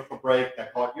first commercial break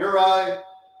that caught your eye,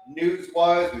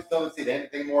 news-wise? We still haven't seen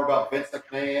anything more about Vince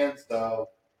McMahon, so.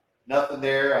 Nothing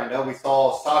there. I know we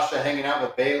saw Sasha hanging out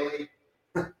with Bayley,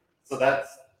 so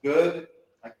that's good,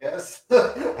 I guess.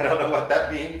 I don't know what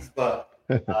that means, but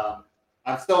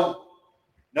I'm still.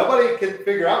 Nobody can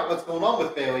figure out what's going on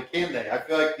with Bayley, can they? I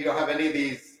feel like you don't have any of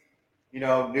these,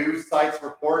 news sites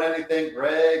report anything,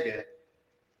 Greg.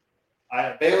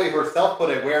 And Bayley herself put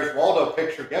a "Where's Waldo"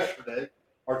 picture yesterday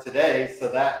or today, so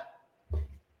that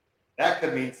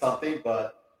could mean something.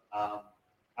 But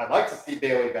I'd like to see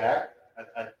Bayley back.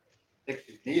 I think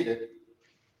she's needed.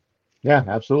 Yeah,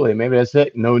 absolutely. Maybe that's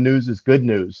it. No news is good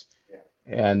news. Yeah.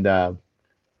 And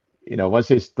once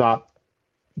they stop,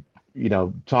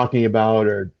 talking about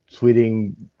or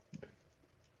tweeting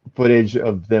footage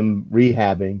of them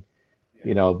rehabbing,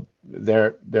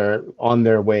 they're on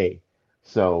their way.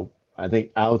 So I think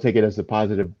I'll take it as a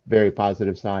positive, very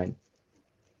positive sign.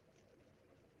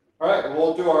 All right,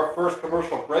 we'll do our first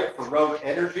commercial break for Rogue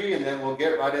Energy, and then we'll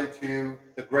get right into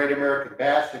the Great American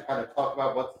Bash and kind of talk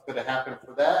about what's going to happen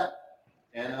for that.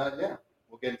 And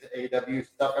we'll get into AEW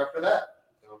stuff after that.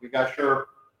 So we got your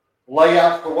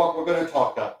layouts for what we're going to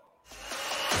talk about.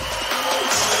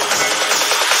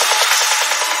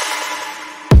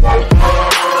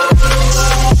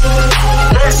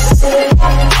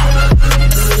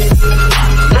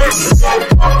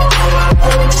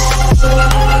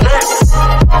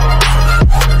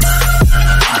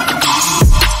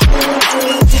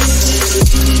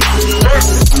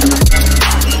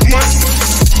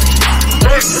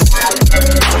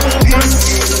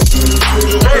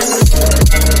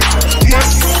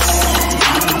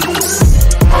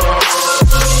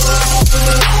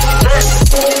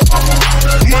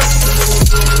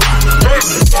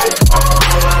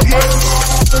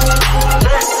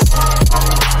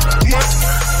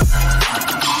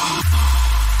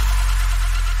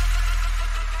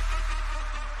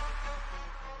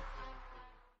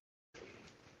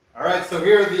 All right, so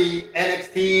here are the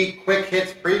NXT Quick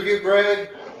Hits preview, Greg.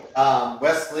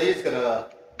 Wesley is going to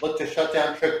look to shut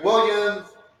down Trick Williams.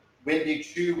 Wendy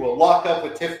Chu will lock up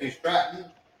with Tiffany Stratton.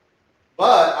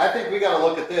 But I think we got to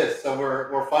look at this. So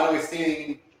we're finally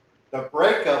seeing the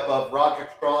breakup of Roderick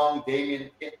Strong,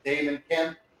 Damon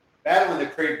Kemp battling the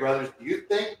Creed brothers. Do you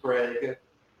think, Greg,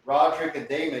 Roderick and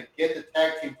Damon get the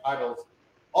tag team titles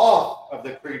off of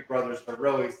the Creed brothers to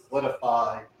really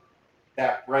solidify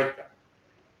that breakup?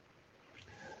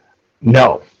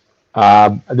 No.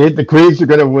 I think the Creeds are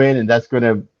going to win, and that's going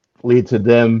to lead to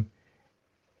them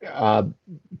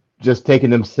just taking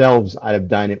themselves out of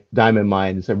Diamond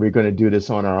Mine and said, we're going to do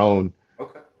this on our own.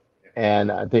 Okay.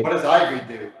 And I think What does Ivy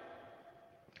do?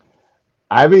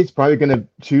 Ivy's probably going to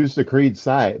choose the Creed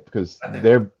side because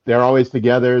they're always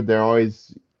together. They're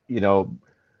always, when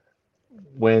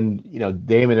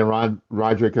Damon and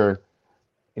Roderick are,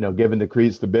 giving the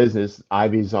Creeds the business,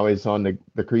 Ivy's always on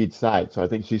the Creed side. So I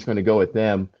think she's going to go with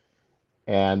them.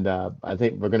 And I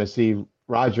think we're going to see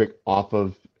Roderick off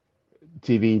of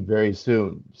TV very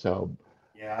soon. So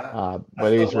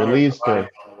whether he's released or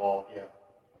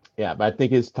but I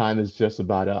think his time is just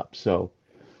about up. So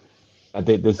I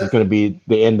think this is going to be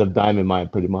the end of Diamond Mine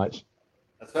pretty much.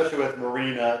 Especially with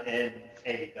Marina in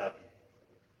AEW.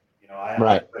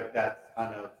 I think that's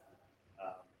kind of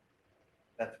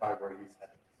that's probably where he's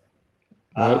headed.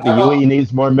 The UE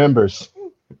needs more members.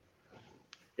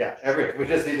 Yeah, we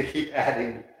just need to keep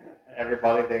adding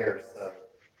everybody there. So,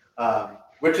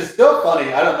 which is still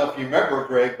funny. I don't know if you remember,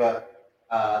 Greg, but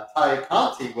Ty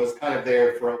Conti was kind of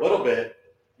there for a little bit.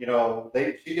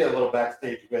 She did a little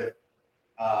backstage with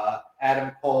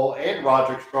Adam Cole and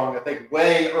Roderick Strong, I think,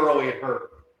 way early in her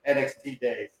NXT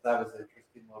days. That was an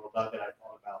interesting little nugget I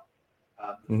thought about.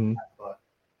 But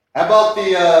how about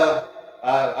the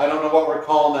I don't know what we're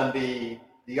calling them,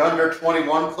 the under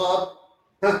 21 club?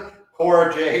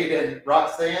 Cora Jade and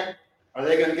Roxanne. Are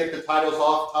they going to get the titles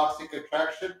off Toxic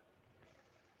Attraction?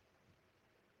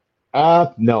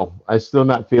 No, I'm still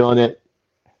not feeling it.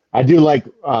 I do like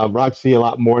Roxy a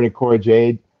lot more than Cora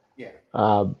Jade. Yeah.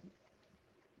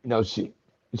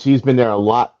 She's been there a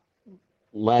lot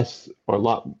less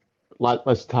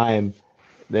time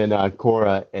than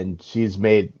Cora, and she's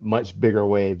made much bigger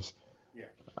waves. Yeah.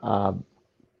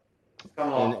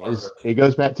 And it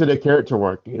goes back to the character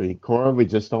work. Cora, we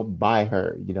just don't buy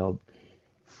her. The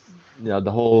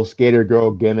whole skater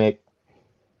girl gimmick.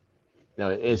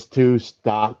 It's too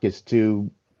stock. It's too,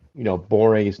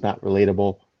 boring. It's not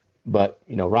relatable. But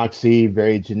Roxy,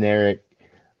 very generic.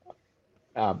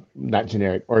 Not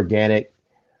generic, organic.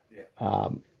 Yeah.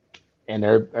 And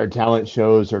her talent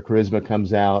shows. Her charisma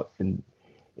comes out, and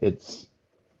it's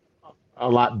a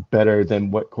lot better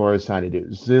than what Cora's trying to do.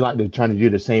 It's like they're trying to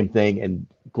do the same thing, and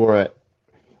Cora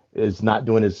is not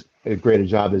doing as great a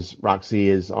job as Roxy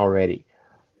is already.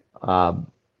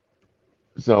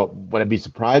 So would I be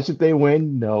surprised if they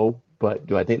win? No. But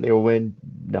do I think they will win?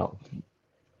 No.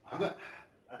 I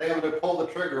think I'm going to pull the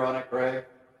trigger on it, Greg.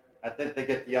 I think they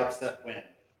get the upset win,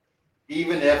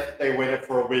 even if they win it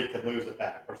for a week and lose it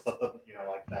back or something,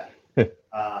 like that.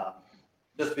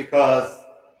 Just because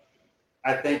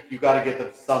I think you got to get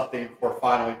them something for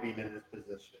finally being in this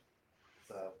position.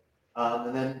 So,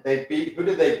 and then they beat. Who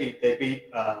did they beat? They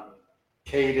beat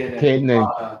Caden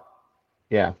and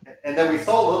yeah. And then we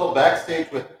saw a little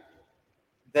backstage with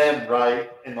them,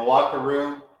 right, in the locker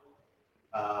room.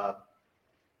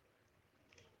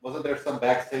 Wasn't there some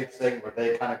backstage thing where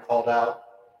they kind of called out,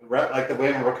 like the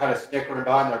women were kind of snickering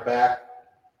behind their back?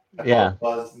 Yeah.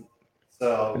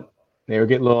 So they were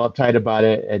getting a little uptight about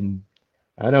it, and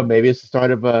I don't know, maybe it's the start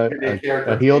of a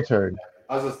heel turn.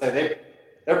 I was going to say,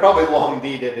 they're probably long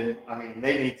needed, and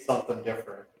they need something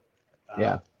different.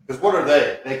 Because what are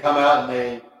they? They come out and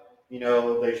they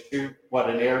shoot,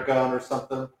 an air gun or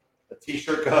something, a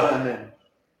T-shirt gun, and,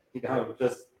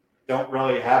 just don't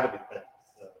really have anything.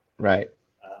 So, Right.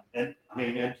 and I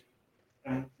mean,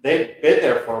 and they've been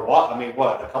there for a while. I mean,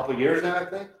 what, a couple of years now, I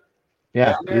think,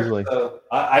 Yeah, down there. easily. So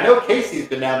I know Casey's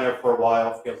been down there for a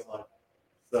while. Feels like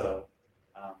so.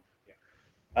 Um,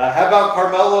 yeah. How about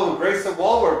Carmelo and Grayson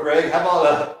Waller, Greg? How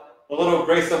about a little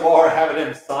Grayson Waller having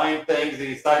him sign things and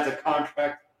he signs a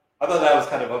contract? I thought that was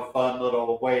kind of a fun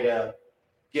little way to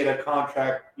get a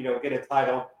contract, get a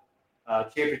title,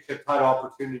 championship title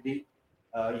opportunity.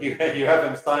 You have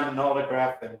him sign an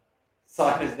autograph and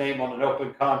sign his name on an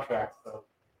open contract. So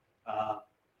uh,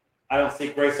 I don't see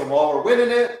Grayson Waller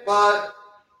winning it, but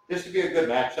this should be a good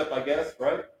matchup, I guess,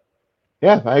 right?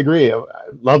 Yeah, I agree. I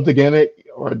love the gimmick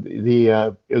or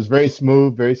it was very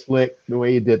smooth, very slick the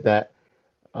way you did that.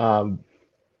 Um,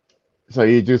 so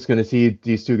you're just going to see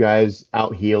these two guys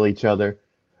out heel each other,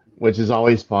 which is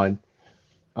always fun.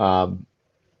 Um,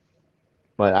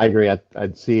 but I agree.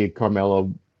 I'd see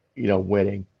Carmelo,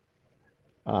 winning.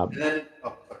 And Um, then,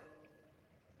 oh,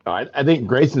 sorry. I think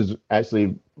Grayson's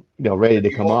actually, ready Has to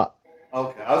he come lost? up.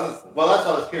 Okay, well, that's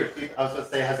what I was curious. I was going to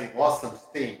say, has he lost some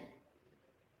steam?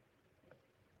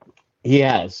 He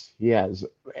has,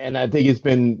 and I think it's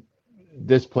been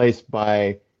displaced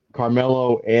by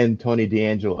Carmelo and Tony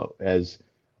D'Angelo as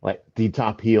like the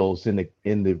top heels in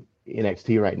the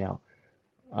NXT right now.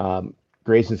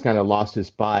 Grayson's kind of lost his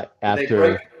spot Did they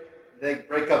break? after, They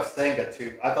break up Senga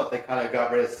too. I thought they kind of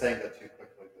got rid of Senga too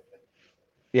quickly with it.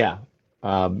 yeah.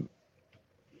 Um,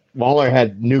 Waller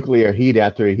had nuclear heat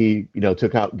after he,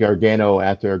 took out Gargano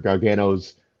after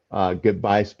Gargano's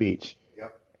goodbye speech,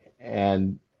 Yep.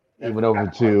 and he Then went over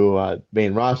to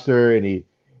main roster and he,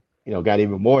 got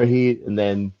even more heat, and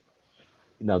then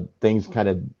things kind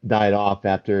of died off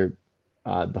after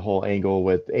the whole angle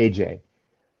with AJ.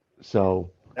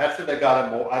 So, that should have got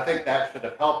him more. I think that should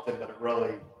have helped him, but it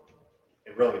really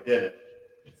didn't.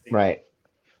 It seemed like right.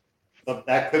 so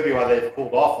that could be why they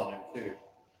pulled off on him too.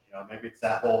 Maybe it's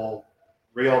that whole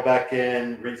reel back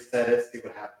in, reset it, see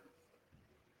what happens.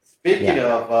 Speaking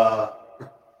Yeah. of a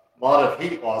lot of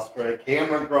heat loss, Greg,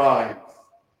 Cameron Grimes.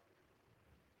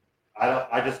 I don't.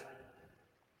 I just.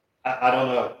 I don't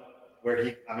know where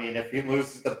he. I mean, if he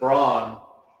loses to Braun,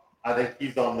 I think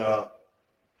he's on the.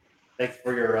 Thanks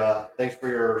for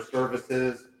your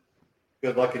services.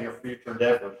 Good luck in your future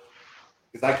endeavors.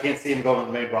 Because I can't see him going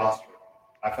to the main roster.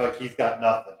 I feel like he's got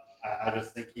nothing. I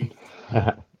just think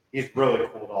he's really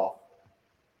cooled off.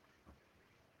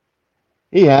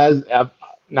 He has.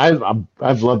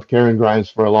 I've loved Karen Grimes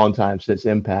for a long time since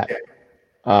Impact.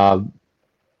 Yeah. Um,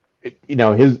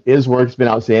 his work's been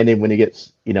outstanding when he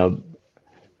gets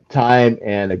time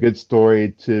and a good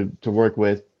story to work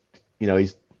with.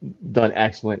 He's done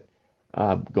excellent.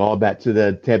 Going back to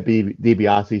the Ted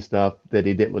DiBiase stuff that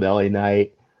he did with LA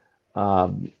Knight,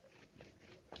 um,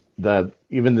 the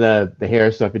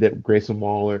hair stuff he did with Grayson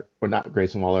Waller, or not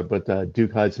Grayson Waller, but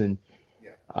Duke Hudson.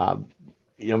 Yeah. Um,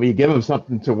 when you give him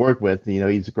something to work with,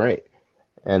 he's great.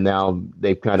 And now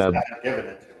they've kind Just of haven't given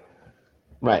it to him.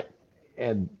 right,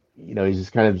 and he's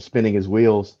just kind of spinning his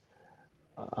wheels.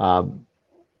 Um,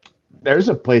 there's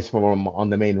a place for him on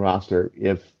the main roster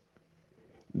if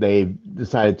they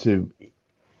decided to,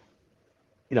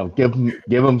 give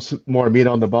him some more meat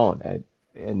on the bone.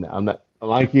 And I'm not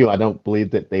like you. I don't believe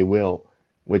that they will,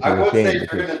 which I is a would say shame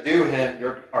if you're because going to do him,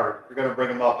 or you're going to bring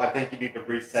him up, I think you need to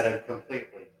reset him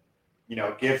completely.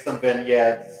 Give some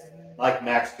vignettes like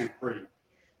Max Dupree.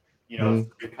 So mhm,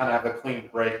 you kind of have a clean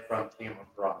break from Cameron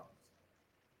Grimes.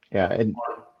 yeah, and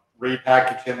Or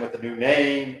repackage him with a new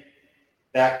name.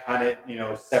 That kind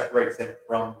of separates him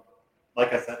from.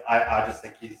 Like I said, I just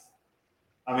think he's.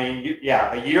 I mean,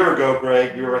 yeah, a year ago,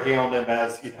 Greg, you were hailing him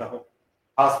as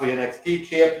possibly NXT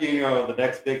champion, the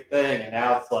next big thing, and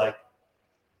now it's like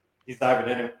he's not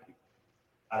even in it.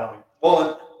 I don't know.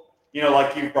 Well,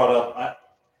 like you brought up,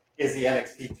 is the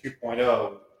NXT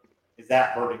 2.0, is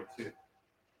that hurting too?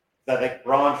 'Cause I think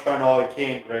Braun's trying all he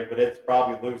can, Greg, but it's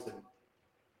probably losing.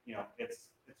 It's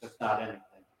just not anything.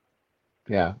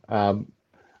 yeah.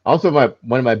 Also, my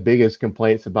one of my biggest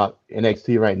complaints about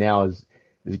NXT right now is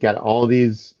you got all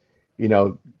these, you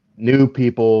know, new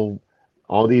people,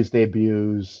 all these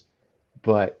debuts,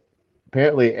 but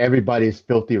apparently everybody's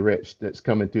filthy rich that's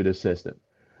coming through the system.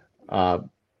 Uh,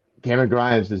 Cameron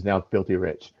Grimes is now filthy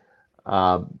rich.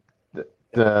 Um,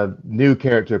 the new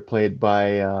character played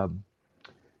by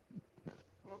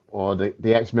well,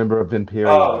 the ex-member of Oh,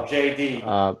 Imperium. JD,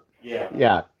 Uh, yeah,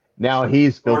 yeah, now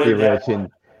he's filthy Jordan rich,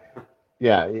 Devlin. and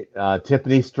yeah,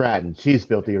 Tiffany Stratton, she's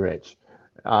filthy rich.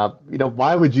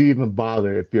 Why would you even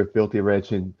bother if you're filthy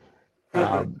rich and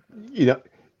um, you know,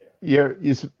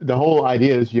 the whole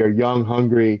idea is you're young,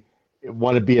 hungry,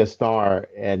 want to be a star,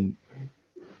 and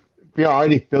you're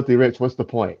already filthy rich, what's the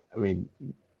point? I mean,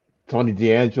 Tony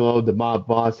D'Angelo, the mob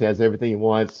boss, has everything he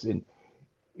wants, and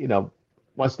you know,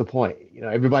 what's the point?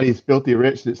 Everybody's filthy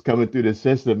rich that's coming through the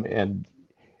system, and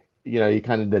you're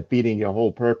kind of defeating your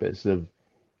whole purpose of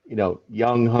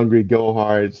young, hungry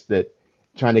go-hards that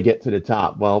trying to get to the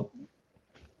top. Well,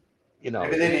 Maybe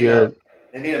if you're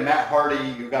they need a Matt Hardy.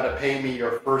 You got to pay me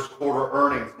your first quarter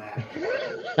earnings,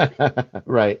 Matt.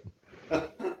 right,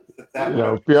 That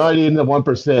if you're already in the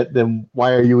 1%, then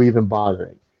why are you even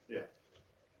bothering? Yeah.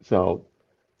 So,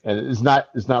 and it's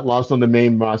not lost on the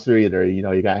main roster either.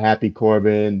 You got Happy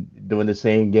Corbin doing the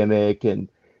same gimmick, and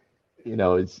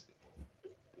it's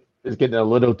getting a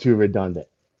little too redundant.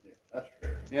 Yeah, that's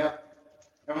true. Yeah.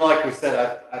 And like we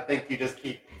said, I think you just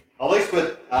keep, at least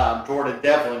with Jordan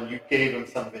Devlin, you gave him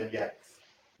some vignettes.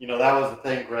 That was the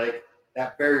thing, Greg.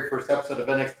 That very first episode of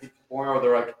NXT 2.0,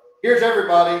 they're like, here's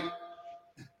everybody.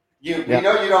 We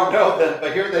know you don't know them,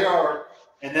 but here they are.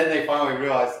 And then they finally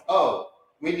realize, oh,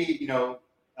 we need,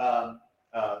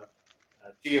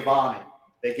 Giovanni.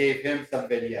 They gave him some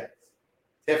vignettes.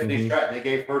 Tiffany Stratton, they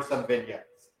gave her some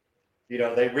vignettes.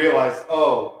 They realized,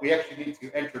 oh, we actually need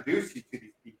to introduce you to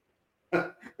these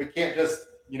people. We can't just,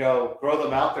 throw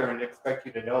them out there and expect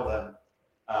you to know them.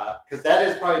 Because that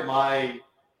is probably my,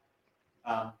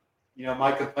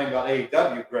 my complaint about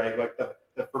AEW, Greg, like the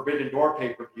Forbidden Door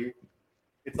pay-per-view.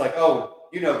 It's like, oh,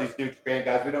 these New Japan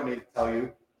guys, we don't need to tell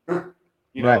you.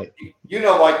 Right.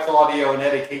 Why Claudio and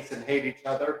Eddie Kingston hate each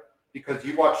other because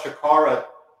you watched Shakara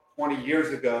 20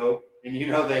 years ago and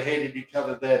they hated each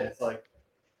other then. It's like,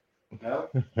 no.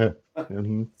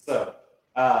 So,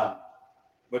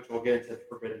 which we'll get into the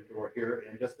Forbidden Door here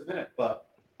in just a minute. But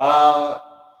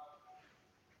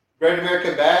Great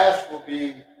American Bash will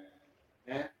be,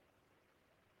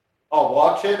 I'll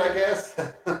watch it, I guess.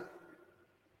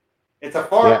 It's a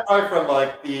far cry from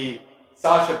like the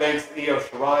Sasha Banks Io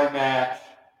Shirai match,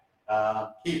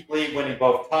 Keith Lee winning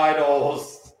both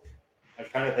titles. I'm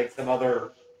trying to think some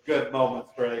other good moments,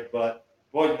 Greg. But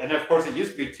and of course it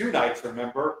used to be 2 nights.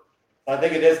 Remember? So I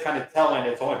think it is kind of telling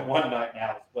it's only 1 night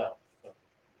now as well. So.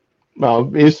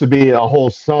 Well, it used to be a whole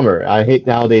summer. I hate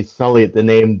how they sully it the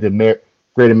name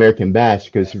Great American Bash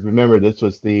because remember this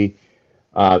was the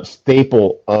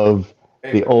staple of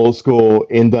the old school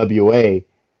NWA.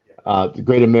 The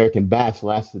Great American Bash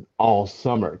lasted all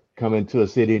summer, coming to a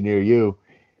city near you,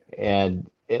 and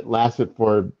it lasted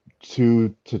for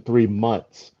 2 to 3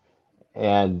 months,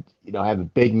 and having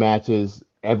big matches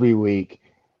every week,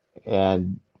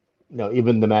 and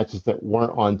even the matches that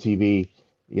weren't on TV,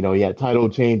 you had title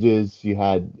changes, you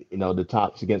had the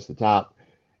tops against the top,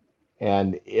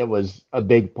 and it was a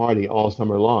big party all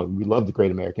summer long. We loved the Great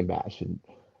American Bash, and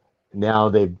now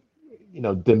they've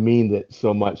demeaned it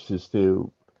so much as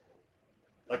to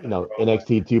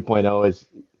NXT 2.0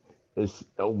 is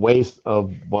a waste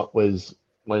of what was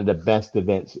one of the best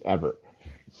events ever.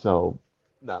 So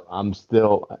I'm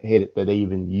still I hate it that they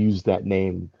even use that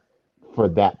name for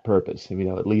that purpose.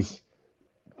 At least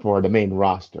for the main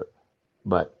roster.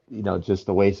 But just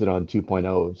to waste it on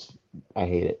 2.0s, I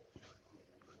hate it.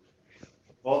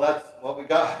 Well, that's what we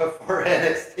got for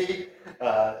NXT.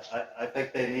 I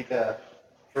think they need to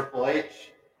Triple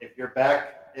H. If you're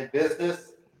back in business,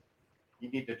 you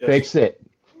need to just fix it.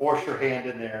 Force your hand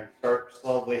in there and start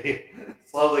slowly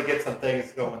get some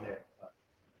things going there. But,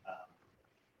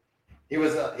 he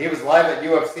was live at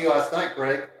UFC last night,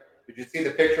 Greg. Did you see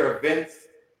the picture of Vince,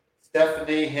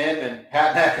 Stephanie, him, and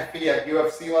Pat McAfee at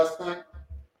UFC last night?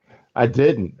 I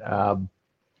didn't. I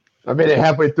made it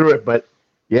halfway through it, but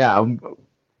yeah,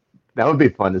 that would be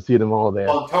fun to see them all there.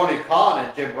 Well, Tony Khan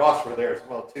and Jim Ross were there as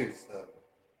well too. So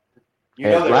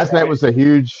last night was a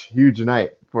huge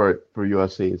night for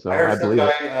UFC. So I heard believe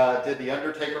some guy did the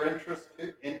Undertaker entrance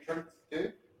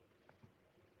too.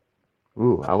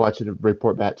 Ooh, I'll watch it and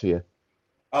report back to you.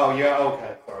 Oh yeah,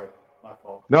 okay, sorry, my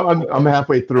fault. No, I'm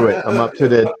halfway through it. I'm up to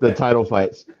the title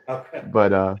fights. Okay.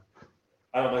 But I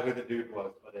don't know who the dude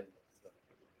was, but anyway.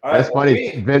 All that's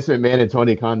funny. Vince McMahon and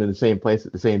Tony Khan in the same place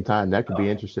at the same time. That could be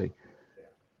interesting. Yeah.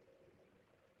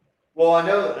 Well,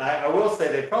 I will say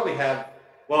they probably have.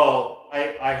 Well,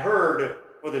 I heard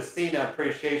for the Cena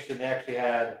appreciation, they actually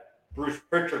had Bruce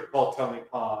Pritchard call Tony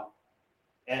Khan,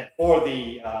 and for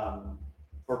the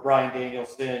for Bryan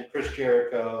Danielson, Chris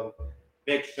Jericho,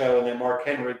 Big Show, and then Mark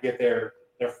Henry get their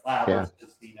flowers to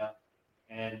Cena,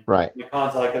 and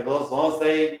Khan's like, as long as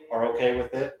they are okay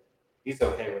with it, he's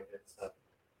okay with it. So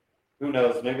who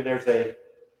knows? Maybe there's a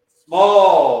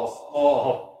small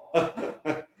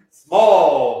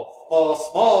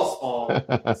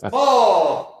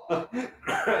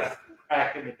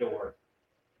crack in the door.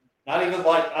 Not even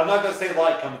light. I'm not going to say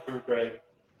light coming through, Greg.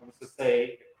 I'm going to to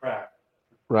say crap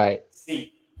Right.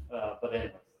 seat. But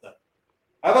anyway, so.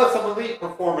 How about some elite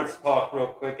performance talk real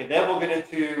quick, and then we'll get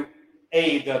into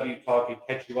AEW talk and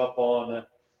catch you up on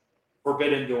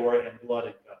Forbidden Door and Blood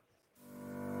and Guts.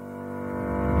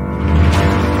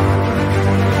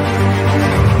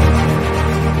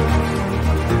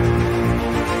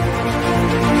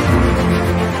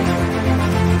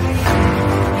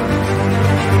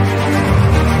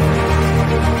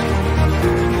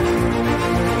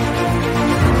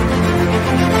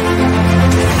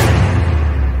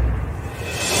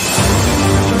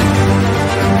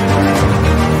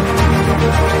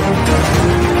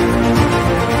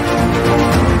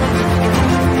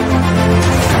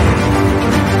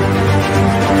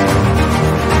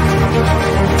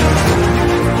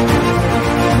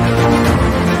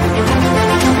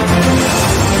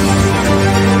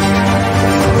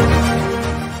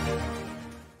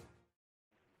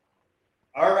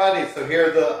 Alrighty, so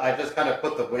here I just kind of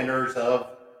put the winners of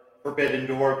Forbidden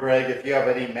Door. Greg, if you have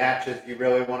any matches you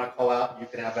really want to call out, you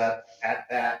can have that at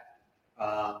that.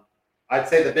 I'd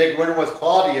say the big winner was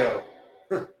Claudio.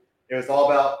 It was all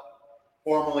about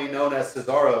formerly known as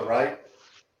Cesaro, right?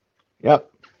 Yep.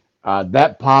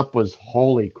 That pop was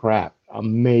holy crap,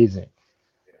 amazing.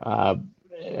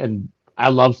 And I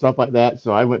love stuff like that,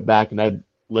 so I went back and I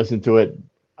listened to it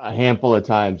a handful of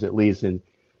times at least, and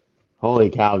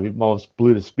holy cow, it almost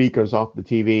blew the speakers off the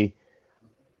TV.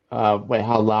 By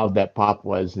how loud that pop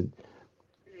was. And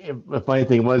the funny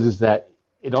thing was is that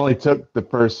it only took the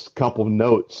first couple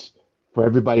notes for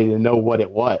everybody to know what it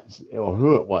was or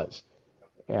who it was.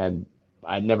 And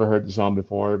I'd never heard the song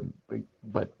before,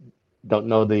 but don't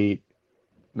know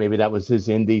maybe that was his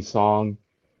indie song.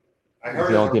 I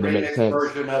heard the a only thing that makes remix sense.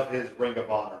 version of his Ring of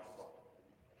Honor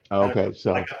song. Okay,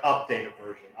 so like an updated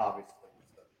version, obviously.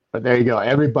 but there you go.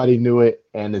 Everybody knew it,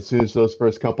 and as soon as those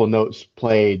first couple notes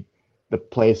played, the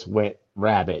place went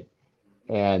rabid,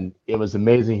 and it was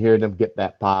amazing hearing them get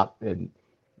that pop. And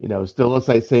still looks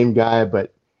like the same guy,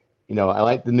 but I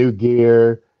like the new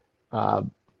gear,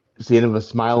 seeing him with a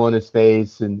smile on his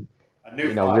face, and A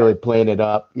new really playing it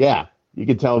up. Yeah, you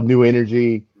could tell new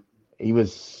energy. He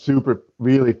was super,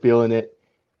 really feeling it,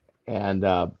 and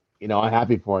I'm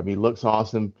happy for him. He looks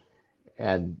awesome,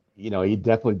 and he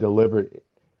definitely delivered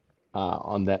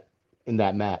on that in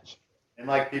that match. And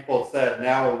like people said,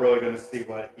 now we're really going to see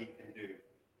what he can do,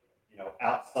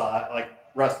 outside, like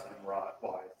wrestling wise. So.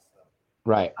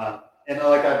 Right. And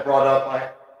like I brought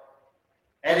up,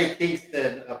 Eddie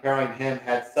Kingston, apparently him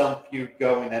had some feud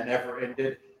going that never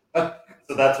ended. So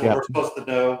that's what we're supposed to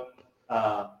know.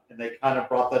 And they kind of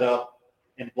brought that up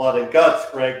in Blood and Guts,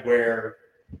 Greg, where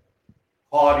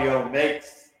Claudio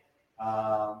makes,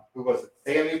 who was it,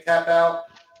 Sammy tap out,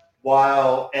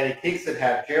 while Eddie Kingston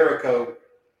had Jericho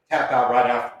tap out right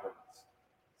afterwards.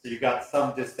 So you got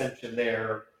some dissension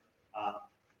there,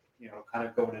 kind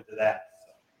of going into that.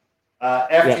 So,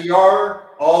 FTR,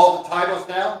 all the titles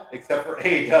now, except for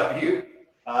AEW.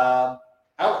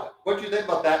 What do you think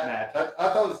about that match? I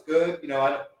thought it was good.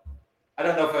 I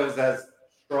don't know if it was as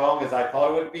strong as I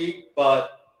thought it would be,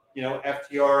 but,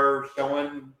 FTR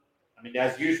showing,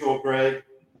 as usual, Greg,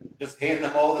 just hand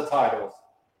them all the titles.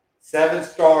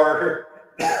 7-star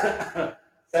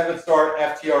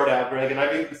FTR now, Greg, and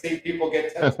I've even seen people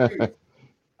get tattoos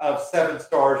of 7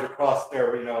 stars across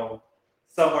their,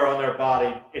 somewhere on their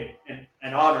body in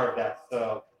honor of that.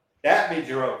 So that means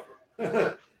you're over.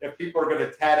 If people are going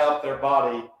to tat up their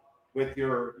body with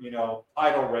your,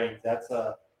 title reigns, that's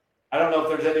I don't know if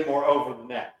there's any more over than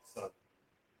that. So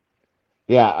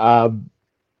yeah,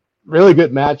 really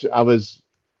good match. I was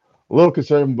a little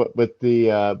concerned with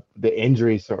the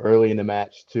injury so early in the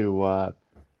match to I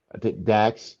think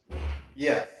Dax.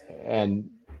 Yes. And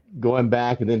going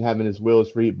back and then having his Will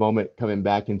Street moment coming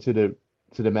back into the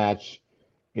match,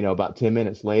 about 10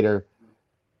 minutes later,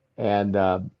 and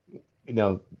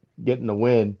getting the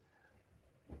win.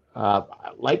 I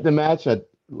like the match.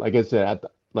 Like I said,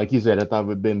 like you said, I thought it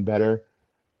would have been better,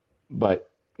 but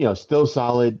still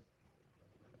solid.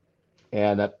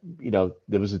 And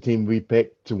there was a team we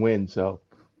picked to win, so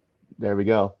there we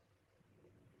go.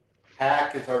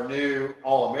 Pac is our new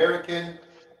All-American,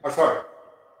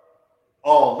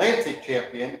 All-Atlantic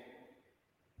champion,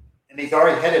 and he's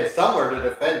already headed somewhere to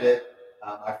defend it.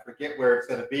 I forget where it's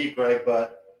going to be, Greg,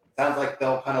 but it sounds like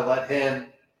they'll kind of let him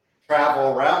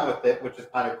travel around with it, which is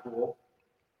kind of cool.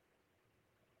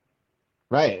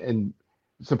 Right, and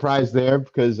surprised there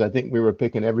because I think we were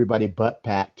picking everybody but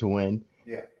Pac to win.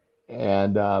 Yeah.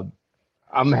 And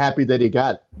I'm happy that he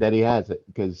has it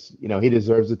because he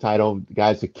deserves the title. The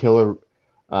guy's a killer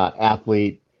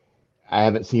athlete. I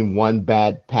haven't seen one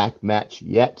bad Pac match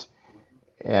yet,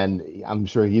 and I'm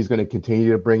sure he's going to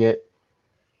continue to bring it.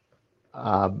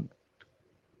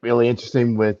 Really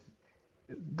interesting with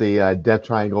the Death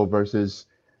Triangle versus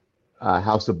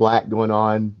House of Black going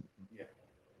on. Yeah.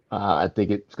 I think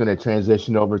it's going to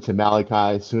transition over to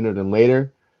Malachi sooner than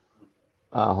later.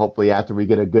 Hopefully, after we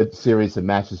get a good series of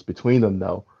matches between them,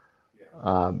 though.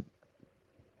 Yeah.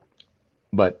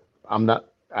 But I'm not.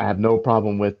 I have no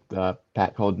problem with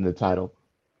Pac holding the title.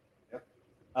 Yep.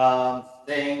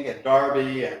 Sting and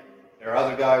Darby and their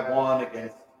other guy won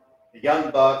against the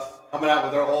Young Bucks, coming out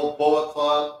with their old Bullet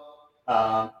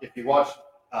Club. If you watched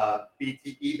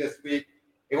BTE this week,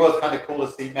 it was kind of cool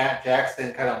to see Matt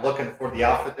Jackson kind of looking for the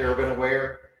outfit they were going to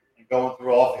wear and going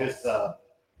through all of his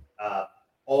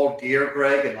old gear,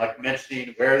 Greg, and like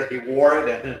mentioning where he wore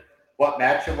it and what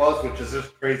match it was, which is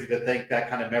just crazy to think that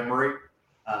kind of memory.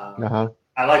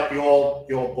 I like the old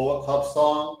Bullet Club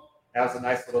song. That was a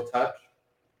nice little touch.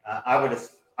 I'm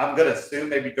going to assume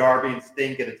maybe Darby and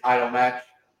Sting get a title match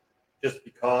just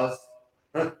because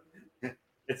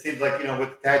it seems like, with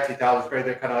the tag team titles, Greg,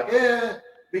 they're kind of like, yeah,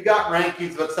 we got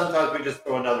rankings, but sometimes we just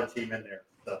throw another team in there.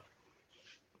 So.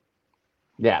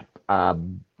 Yeah.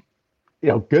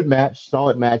 Good match,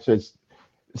 solid match.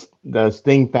 The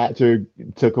Sting factor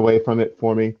took away from it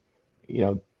for me.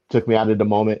 Took me out of the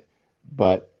moment,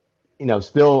 but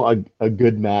still a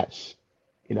good match.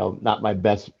 Not my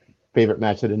favorite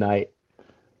match of the night,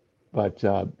 but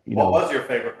what was your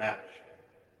favorite match?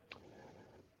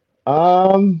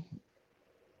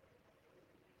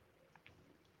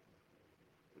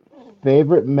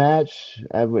 Favorite match,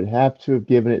 I would have to have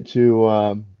given it to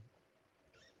Will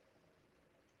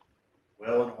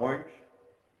and Orange.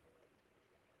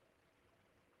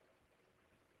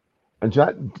 I'm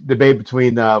trying to debate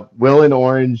between Will and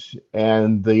Orange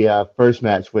and the first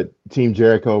match with Team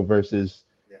Jericho versus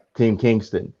Team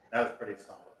Kingston. That was pretty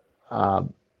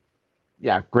solid.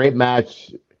 Yeah, great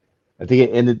match. I think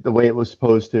it ended the way it was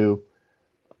supposed to.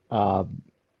 But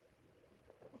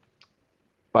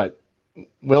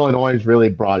Will and Orange really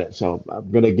brought it, so I'm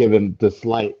going to give him a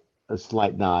slight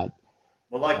nod.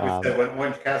 Well, like we said, when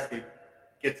Orange Cassidy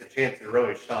gets a chance to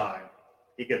really shine,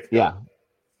 he gets going. Yeah,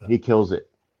 he kills it.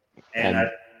 And I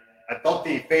thought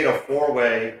the Fatal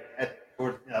 4-Way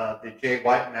towards the Jay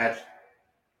White match,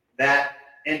 that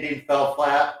ending fell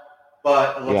flat,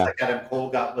 but it looks like Adam Cole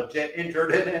got legit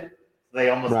injured in it. So they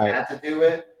almost had to do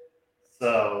it.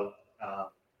 So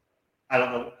I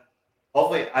don't know.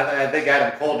 Hopefully, I think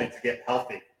Adam Cole needs to get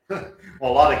healthy. Well, a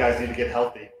lot of guys need to get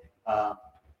healthy.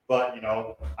 But,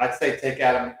 I'd say take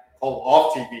Adam Cole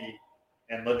off TV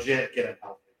and legit get him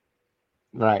healthy.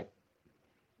 Right.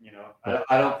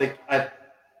 I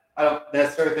don't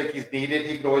necessarily think he's needed.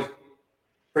 He could always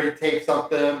pre-tape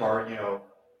something or,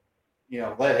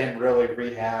 let him really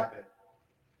rehab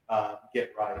and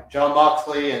get right. John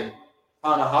Moxley and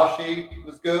Tanahashi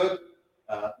was good.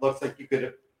 Looks like you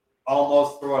could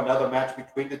almost throw another match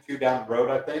between the two down the road,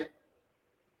 I think.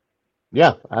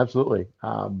 Yeah, absolutely.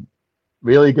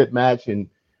 Really good match. And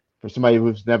for somebody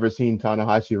who's never seen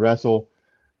Tanahashi wrestle,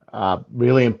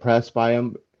 really impressed by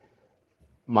him.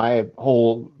 My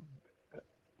whole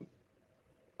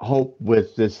hope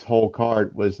with this whole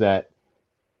card was that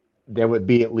there would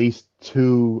be at least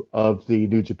two of the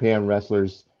New Japan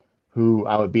wrestlers who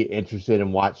I would be interested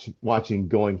in watching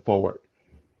going forward.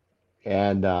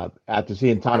 And after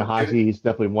seeing Tanahashi, he's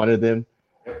definitely one of them.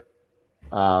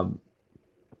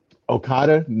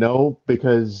 Okada, no,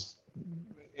 because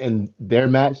in their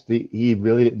match, he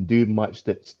really didn't do much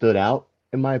that stood out,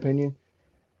 in my opinion.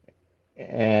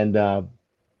 And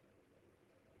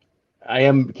I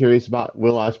am curious about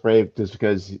Will Ospreay just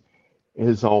because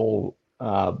his whole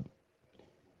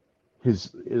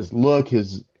his look,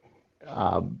 his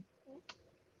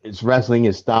wrestling,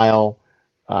 his style,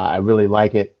 I really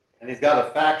like it. And he's got a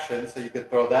faction, so you could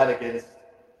throw that against,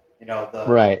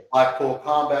 the Blackpool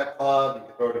Combat Club. You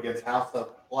could throw it against House of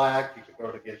Black. You could throw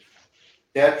it against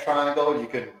Death Triangle. You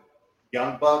could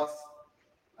Young Bucks.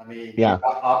 I mean, you've got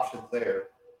options there.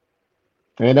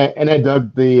 And I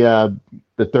dug the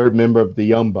third member of the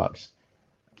Young Bucks,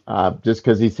 just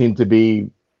because he seemed to be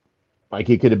like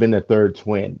he could have been the third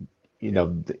twin.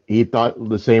 He thought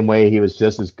the same way. He was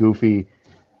just as goofy,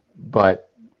 but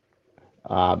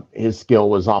his skill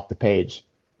was off the page.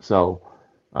 So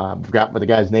forgot what the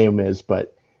guy's name is,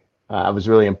 but I was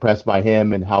really impressed by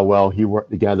him and how well he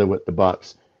worked together with the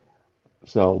Bucks.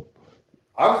 So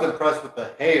I was impressed with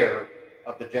the hair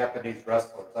of the Japanese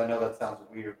wrestlers. I know that sounds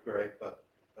weird, Greg, but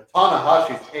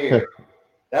Tanahashi's hair,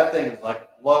 that thing is like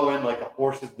flowing like a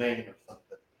horse's mane or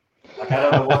something. Like, I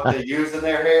don't know what they use in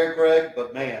their hair, Greg,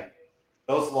 but man,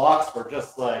 those locks were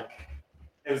just like,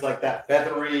 it was like that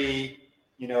feathery,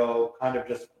 kind of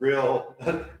just real,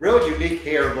 real unique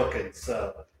hair looking.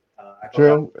 So I thought that was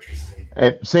True.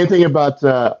 interesting. Same thing about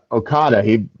Okada.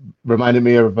 He reminded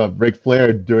me of Ric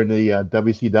Flair during the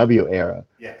WCW era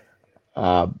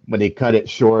Yeah. when he cut it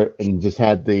short and just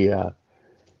had the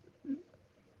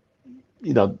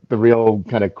real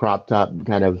kind of crop top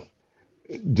kind of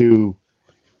do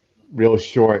real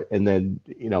short, and then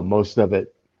most of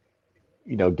it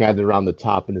gathered around the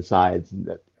top and the sides.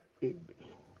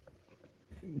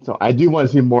 So I do want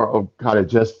to see more Okada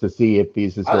just to see if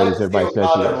he's as I'd good like as to see everybody says he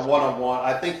Okada in a is. one-on-one.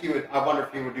 I think he would. I wonder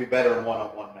if he would do better in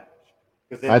one-on-one match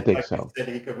because I then, think like you so. said,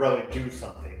 he could really do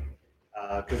something.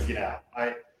 Because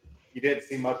I you didn't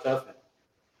see much of him,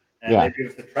 and Yeah. maybe it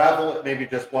was the travel. Maybe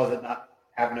it just wasn't not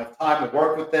have enough time to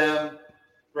work with them,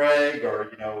 Greg, or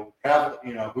travel.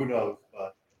 Who knows?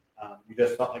 But you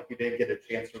just felt like you didn't get a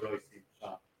chance to really see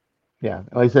Sean. Yeah.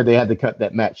 Like I said, they had to cut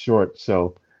that match short,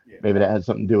 so Yeah. maybe that had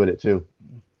something to do with it too.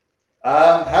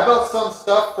 How about some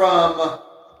stuff from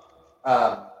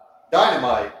um,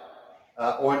 Dynamite?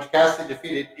 Orange Cassidy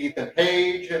defeated Ethan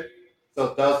Page, so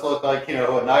it does look like a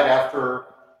night after,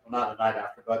 well, not a night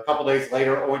after, but a couple days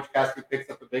later, Orange Cassidy picks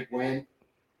up a big win.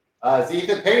 Is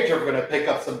Ethan Page ever going to pick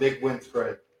up some big wins,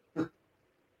 Greg?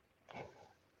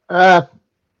 Uh,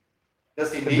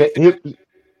 Does he need but to?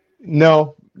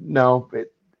 no, no.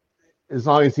 As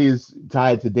long as he's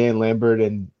tied to Dan Lambert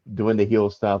and doing the heel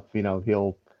stuff,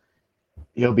 he'll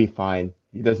be fine.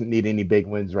 He doesn't need any big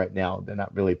wins right now. They're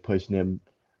not really pushing him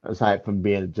aside from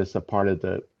being just a part of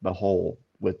the whole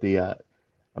with the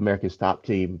America's Top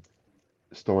Team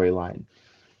storyline.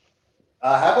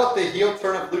 How about the heel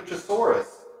turn of Luchasaurus?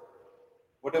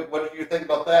 What do you think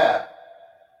about that?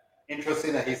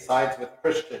 Interesting that he sides with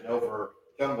Christian over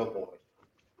Jungle Boy.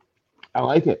 I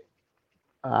like it.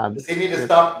 Um, Does he need to it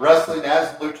stop wrestling as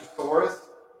Luchasaurus?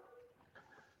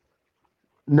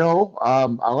 no,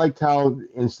 I liked how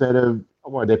instead of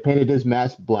well, they painted his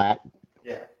mask black.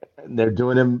 Yeah, And they're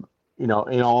doing him, in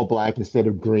all black instead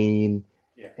of green,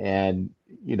 yeah. and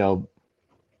you know,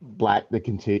 black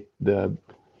the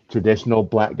traditional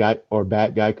black guy or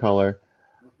bad guy color.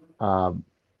 Mhm. Um,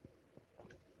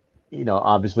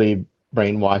 obviously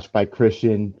brainwashed by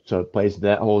Christian, so it plays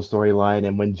that whole storyline.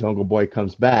 And when Jungle Boy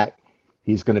comes back,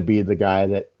 he's going to be the guy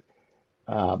that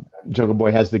Jungle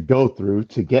Boy has to go through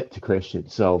to get to Christian.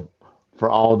 So for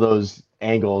all those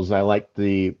angles, I like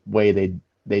the way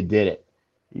they did it,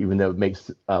 even though it makes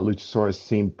Luchasaurus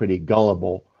seem pretty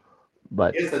gullible.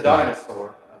 But He is a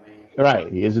dinosaur. I mean,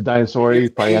 right, he is a he dinosaur. He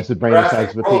gets probably has beat the brain the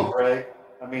size Jurassic of a World, pea. Greg.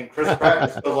 I mean, Chris Pratt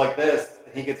just goes like this,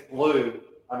 and he gets blue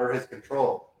under his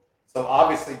control. So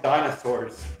obviously,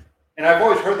 dinosaurs, and I've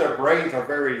always heard their brains are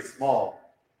very small.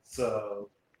 So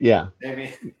Yeah,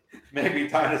 maybe, maybe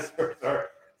dinosaurs are.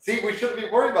 See, we shouldn't be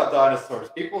worried about dinosaurs.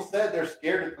 People said they're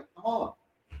scared. Come on,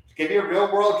 give me a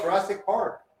real world Jurassic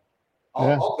Park.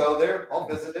 yeah, I'll go there. I'll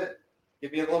visit it.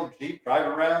 Give me a little jeep, drive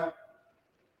around.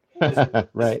 Just, just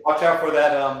right. watch out for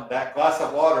that glass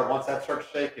of water. Once that starts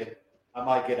shaking, I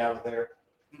might get out of there.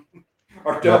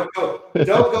 Or Yep.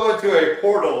 don't go into a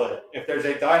portal if there's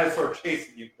a dinosaur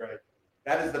chasing you, Craig.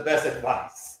 That is the best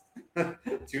advice.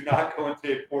 Do not go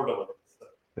into a portal.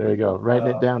 There you go. Writing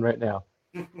it Uh, down right now.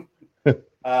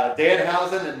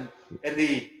 Danhausen and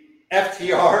the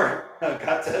FTR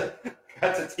got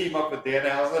to team up with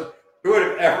Danhausen. Who would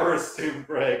have ever assumed,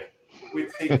 Greg,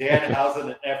 we'd see Danhausen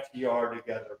and FTR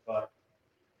together? But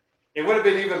it would have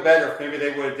been even better if maybe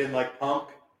they would have done like Punk,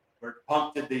 where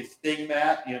Punk did the Sting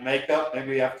mat, makeup.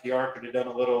 Maybe FTR could have done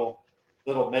a little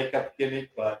makeup gimmick,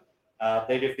 but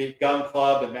they defeat Gun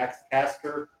Club and Max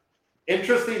Caster.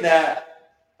 Interesting that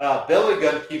Billy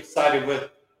Gunn keeps siding with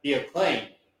the Acclaim,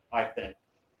 I think.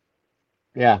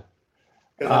 Yeah.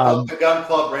 Because I thought Um, the Gun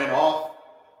Club ran off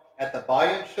at the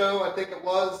buy-in show, I think it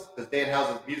was, because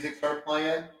Danhausen's music started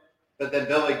playing. But then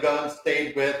Billy Gunn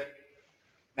stayed with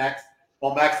Max.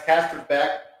 Well, Max Caster's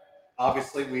back.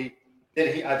 Obviously,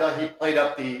 I thought he played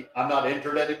up the "I'm not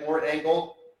injured anymore"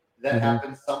 angle. That mhm.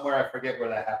 happened somewhere. I forget where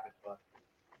that happened, but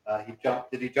he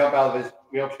jumped. Did he jump out of his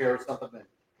wheelchair or something? And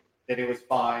then he was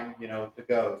fine, to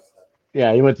go. So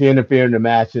Yeah, he went to interfere in the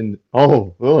match, and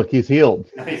oh, look, he's healed.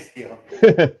 nice deal.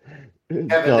 Kevin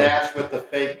So Nash with the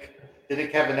fake.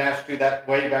 Didn't Kevin Nash do that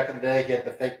way back in the day? He had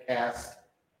the fake cast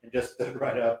and just stood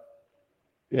right up.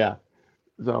 yeah,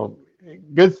 so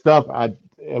good stuff. I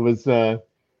was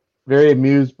very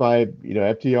amused by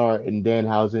FTR and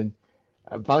Danhausen.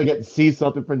 I finally got to see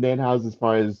something from Danhausen as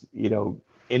far as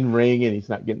in ring, and he's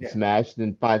not getting Yeah. smashed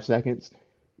in 5 seconds.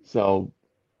 So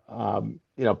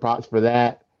props for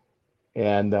that.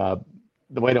 And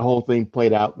the way the whole thing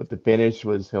played out with the finish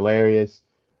was hilarious.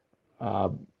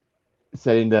 Um,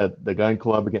 setting the gun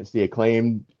club against the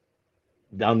Acclaimed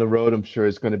down the road, I'm sure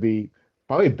it's going to be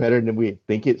probably better than we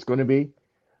think it's going to be.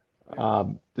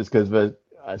 Just because of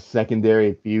a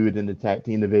secondary feud in the tag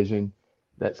team division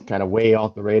that's kind of way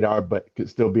off the radar, but could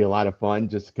still be a lot of fun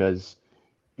just because,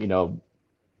 you know,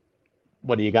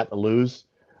 what do you got to lose?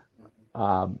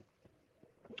 Um,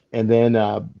 and then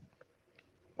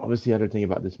what was the other thing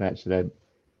about this match that I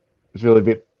was really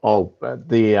big? Oh,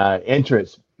 the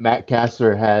entrance. Matt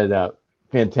Caster had a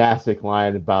fantastic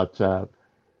line about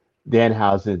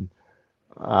Danhausen.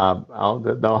 I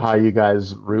don't know how you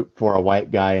guys root for a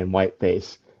white guy in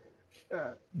whiteface.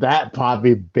 That popped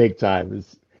me big time.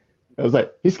 I was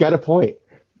like, he's got a point,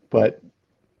 but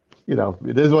it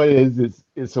is what it is.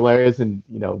 It's hilarious, and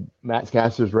Matt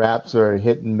Caster's raps are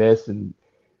hit and miss, and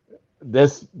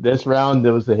this round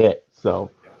there was a hit, so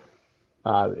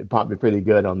it popped me pretty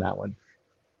good on that one.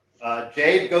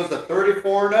 Jade goes to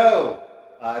 34-0.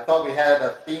 I thought we had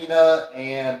Athena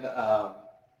and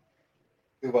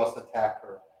who else attacked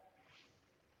her?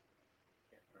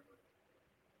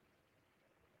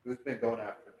 Who's been going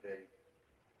after Jade?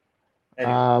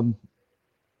 Anyway.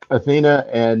 Athena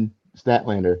and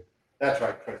Statlander. That's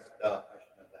right, Chris. I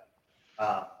should know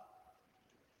that.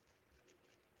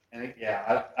 And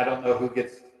yeah, I don't know who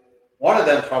gets. One of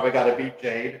them's probably got to beat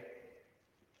Jade.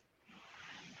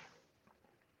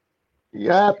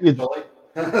 Yeah,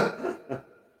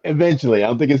 eventually. I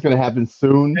don't think it's going to happen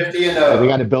soon. 50-0. They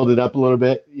got to build it up a little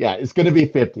bit. Yeah, it's going to be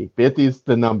 50. 50 is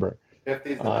the number.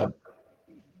 50 is the number.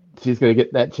 She's going to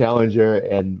get that challenger,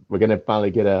 and we're going to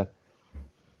finally get a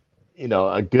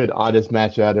good, honest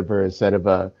match out of her instead of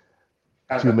a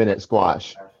 2-minute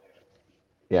squash.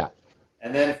 Yeah.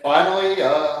 And then finally,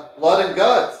 blood and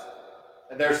guts.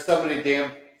 And there's so many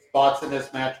damn spots in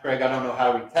this match, Greg. I don't know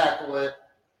how we tackle it,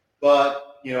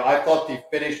 but I thought the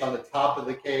finish on the top of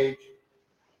the cage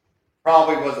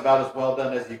probably was about as well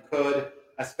done as you could,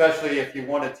 especially if you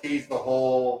want to tease the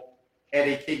whole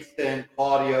Eddie Kingston,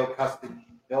 Claudio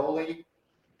Castagnoli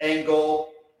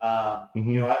angle.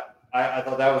 I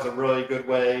thought that was a really good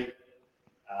way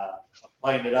of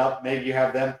playing it up. Maybe you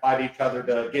have them fight each other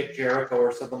to get Jericho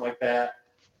or something like that.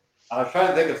 I was trying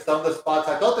to think of some of the spots.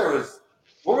 I thought there was,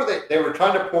 what were they? They were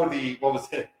trying to pour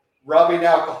rubbing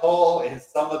alcohol in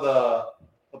some of the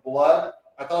blood,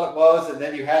 I thought it was. And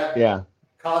then you had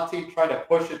Conti trying to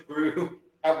push it through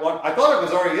at one. I thought it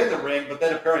was already in the ring, but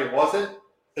then apparently it wasn't.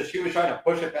 So she was trying to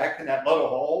push it back in that little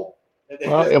hole.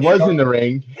 Well, it was in the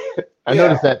ring. I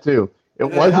noticed that too. It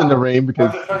was in the ring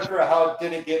because I was trying to figure out how it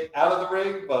didn't get out of the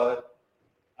ring, but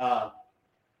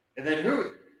and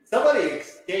then somebody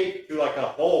escaped through like a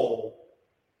hole.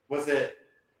 Was it?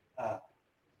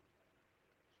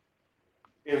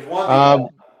 It was one.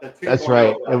 That's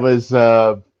right. It was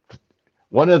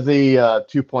one of the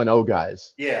 2.0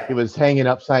 guys. Yeah. He was hanging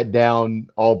upside down,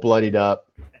 all bloodied up.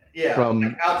 Yeah.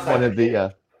 From one of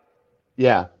the.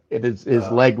 His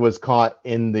leg was caught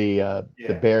in the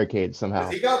barricade somehow.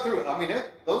 He got through. I mean,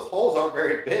 those holes aren't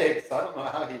very big, so I don't know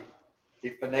how he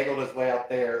finagled his way out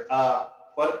there.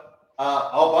 But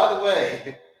by the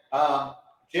way,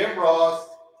 Jim Ross,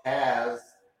 Taz,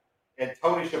 and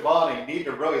Tony Schiavone need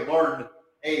to really learn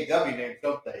AEW names,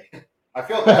 don't they? I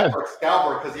feel bad for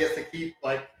Excalibur because he has to keep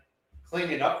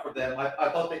cleaning up for them. I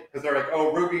thought because they're like,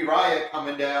 oh, Ruby Riott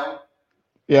coming down.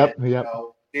 Yep.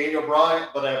 Daniel Bryan,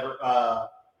 whatever.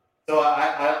 So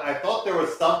I thought there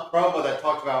was some promo that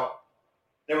talked about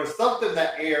there was something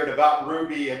that aired about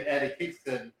Ruby and Eddie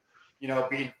Kingston,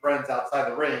 being friends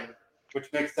outside the ring,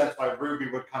 which makes sense why Ruby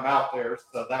would come out there.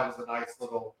 So that was a nice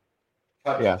little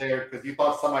touch there because you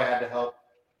thought somebody had to help,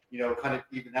 kind of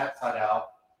even that side out.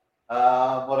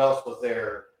 What else was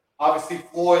there? Obviously,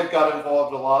 Floyd got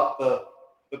involved a lot. The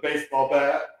baseball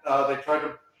bat. They tried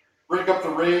to break up the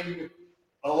ring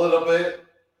a little bit.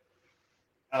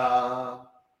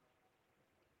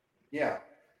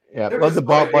 Yeah, love the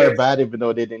barbed wire bat, even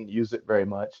though they didn't use it very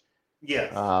much.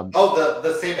 Yes.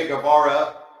 The Sammy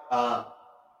Guevara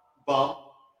bump,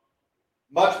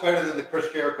 much better than the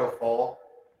Chris Jericho fall.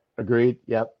 Agreed.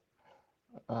 Yep.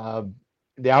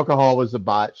 The alcohol was a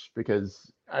botch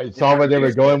because I saw where they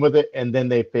were going with it, and then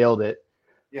they failed it.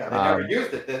 Yeah, they never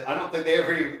used it. I don't think they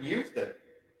ever even used it.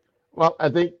 Well, I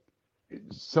think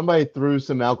somebody threw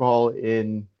some alcohol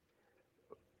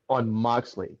on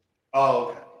Moxley. Oh,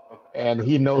 okay. And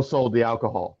he no-sold the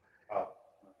alcohol. Oh.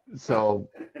 So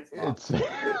it's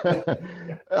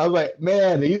I was like,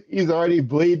 man, he's already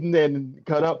bleeding and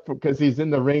cut up because he's in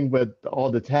the ring with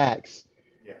all the tacks.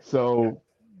 Yeah. So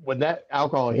when that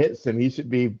alcohol hits him, he should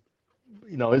be,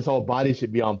 his whole body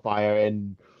should be on fire.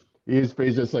 And he's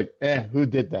just like, who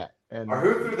did that? And or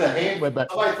who threw the hand?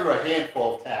 Somebody threw a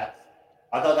handful of tacks.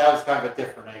 I thought that was kind of a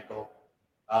different angle.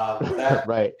 Was that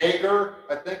Right, Hager?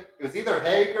 I think it was either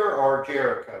Hager or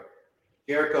Jericho.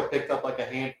 Jericho picked up like a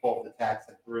handful of attacks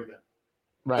and threw them.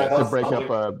 So I right. To thought break up something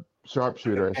a like a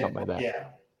sharpshooter or something like pinfall. that. Yeah.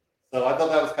 So I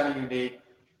thought that was kind of unique.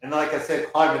 And like I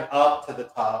said, climbing up to the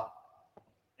top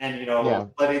and Yeah,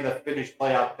 letting the finish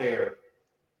play out there.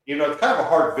 It's kind of a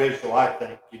hard visual, I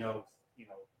think.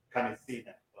 Kind of see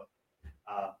that. But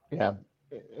yeah.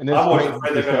 And it's I'm always great afraid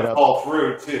to they're going set to up. fall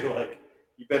through too. Like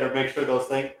you better make sure those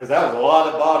things because that was a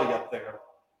lot of body up there.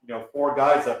 4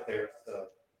 guys up there. So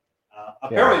Yeah,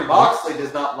 apparently Moxley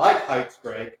does not like heights,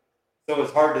 Greg. So it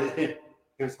was hard to it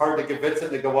was hard to convince him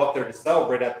to go up there to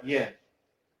celebrate at the end.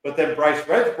 But then Bryce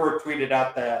Redsburg tweeted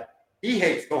out that he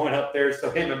hates going up there, so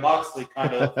him and Moxley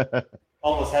kind of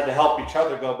almost had to help each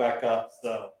other go back up.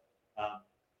 So,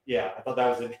 yeah, I thought that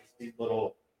was an interesting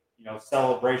little,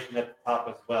 celebration at the top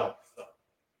as well. So,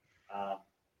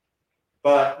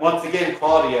 but once again,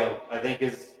 Claudio, I think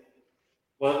is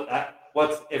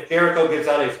what's if Jericho gives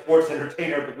out a Sports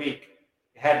Entertainer of the Week,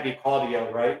 it had to be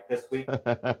Claudio, right? This week.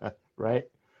 right.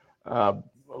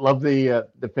 Love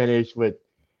the finish with,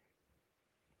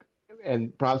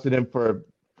 and props to them for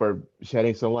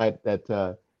shedding some light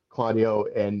that Claudio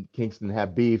and Kingston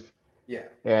have beef, Yeah.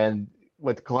 and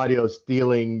with Claudio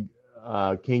stealing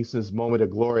Kingston's moment of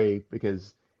glory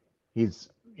because he's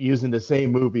using the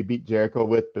same move he beat Jericho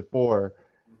with before,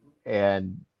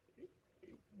 and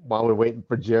while we're waiting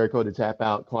for Jericho to tap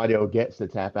out, Claudio gets to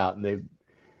tap out, and they,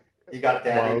 He got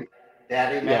well,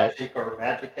 Daddy yeah, Magic or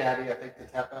Magic Daddy, I think, to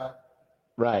tap out.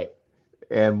 right.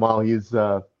 And while he's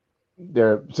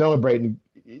they're celebrating,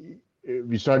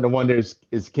 you're starting to wonder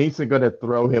is Kingston going to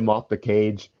throw him off the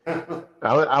cage?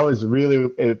 I was really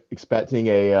expecting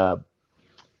a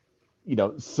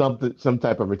some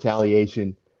type of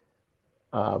retaliation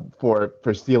for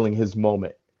stealing his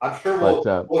moment, I'm sure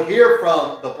but we'll hear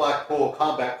from the Blackpool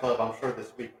Combat Club. I'm sure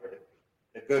this week, right?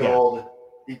 yeah,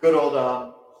 The good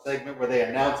old segment where they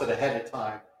announce it ahead of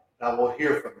time. Now we'll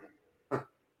hear from them.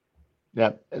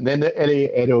 yeah. And then Eddie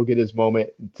will get his moment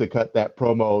to cut that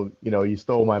promo. You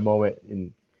stole my moment,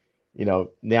 and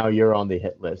now you're on the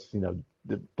hit list.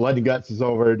 The Blood and Guts is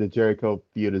over, the Jericho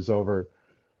feud is over,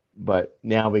 but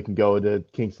now we can go to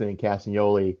Kingston and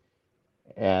Castagnoli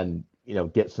and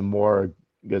get some more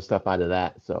good stuff out of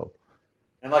that. So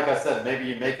And like I said, maybe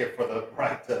you make it for the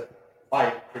right to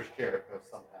fight Chris Jericho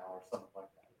somehow or something like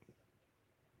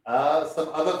that. Some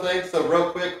other things. So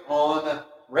real quick on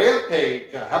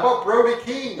Rampage. How about Brody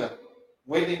King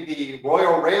winning the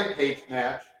Royal Rampage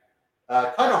match?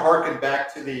 Kind of harkened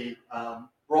back to the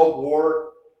World War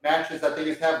matches I think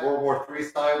he's had, World War III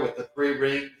style with the 3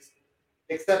 rings.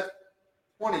 Except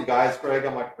 20 guys, Greg.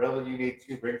 I'm like, really? You need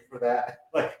 2 rings for that?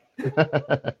 Like,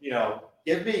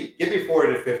 give me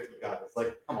 40 to 50 guys.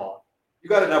 Like, come on. You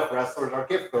got enough wrestlers. I'll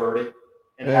give 30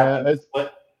 and have yeah, them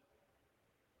split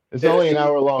it's only an 50.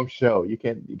 hour-long show. You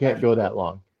can't go that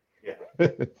long. Yeah.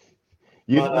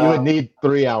 You would need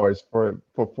 3 hours for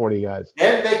 40 guys.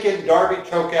 And making Darby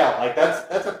choke out. Like,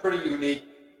 that's a pretty unique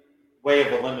way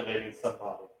of eliminating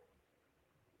somebody.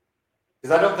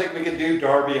 Because I don't think we can do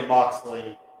Darby and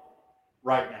Moxley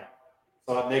right now.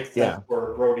 So it makes sense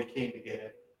for Brody King to get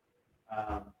it.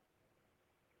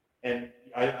 And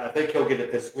I think he'll get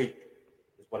it this week,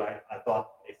 is what I thought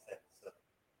they said. So,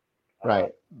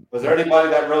 Right. Was there anybody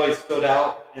that really stood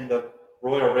out in the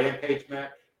Royal Rampage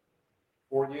match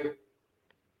for you?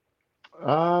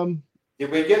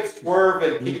 Did we get Swerve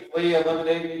and Keith Lee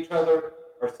eliminating each other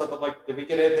or something like? Did we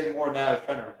get anything more than that? I was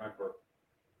trying to remember.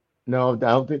 No, I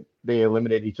don't think they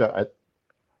eliminate each other.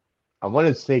 I want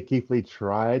to say Keith Lee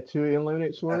tried to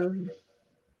eliminate Swerve.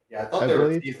 Yeah, I thought they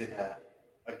were teasing that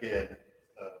again.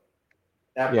 So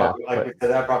that probably, like we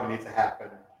said, that probably needs to happen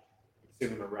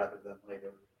sooner rather than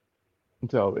later.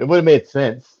 So it would have made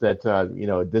sense that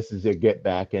this is your get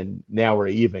back and now we're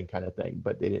even kind of thing,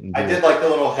 but they didn't. I did like the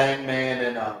little Hangman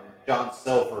and John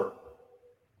Silver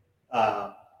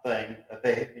thing that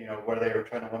they where they were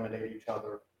trying to eliminate each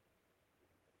other,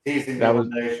 teasing the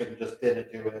elimination, just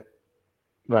didn't do it.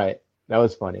 Right, that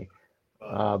was funny.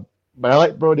 But I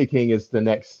like Brody King as the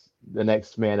next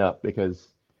man up because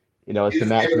it's the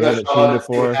match we haven't seen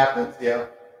before. Yeah.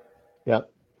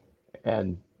 Yep.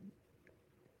 And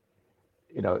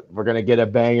we're gonna get a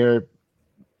banger,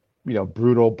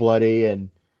 brutal, bloody, and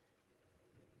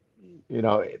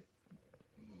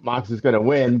Mox is gonna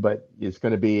win, but it's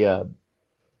gonna be a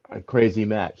crazy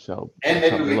match. So and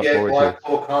maybe we get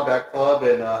Blackpool Combat Club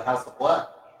and House of Black.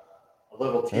 A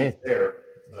little tease there.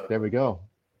 So, there we go.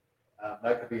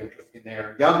 That could be interesting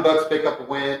there. Young Bucks pick up a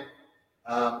win.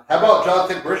 How about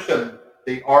Jonathan Grisham,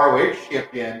 the ROH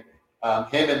champion,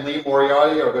 Him and Lee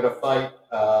Moriarty are going to fight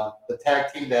the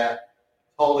tag team that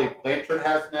Tully Blanchard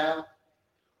has now.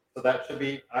 So that should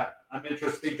be. I'm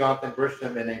interested to see Jonathan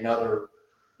Grisham in another,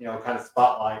 kind of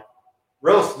spotlight.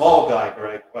 Real small guy,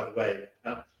 Greg. By the way, I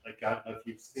don't know if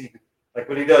you've seen, like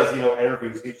when he does,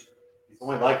 interviews. He's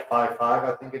only like 5'5",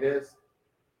 I think it is.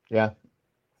 Yeah.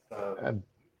 So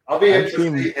I'll be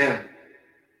interested to see him.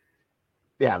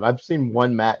 Yeah, I've seen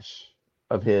one match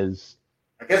of his.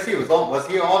 I guess he was on. Was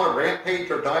he on a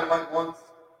Rampage or Dynamite once?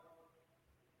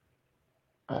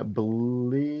 I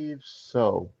believe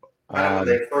so. I know when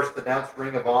they first announced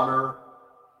Ring of Honor.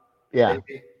 Yeah.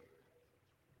 Maybe.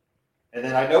 And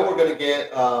then I know we're going to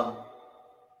get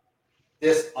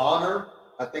Dishonor.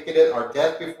 I think it is, or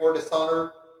Death Before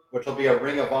Dishonor, which will be a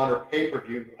Ring of Honor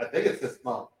pay-per-view. I think it's this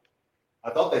month.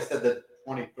 I thought they said the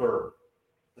 23rd.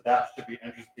 So that should be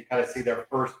interesting to kind of see their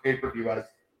first pay-per-view as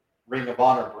Ring of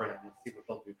Honor brand and see what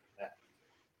they'll do for that.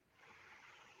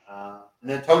 And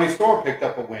then Tony Storm picked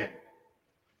up a win.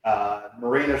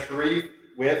 Marina Sharif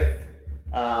with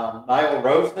Nyla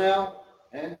Rose now.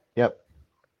 Yep.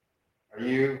 Are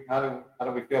you? How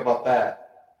do we feel about that?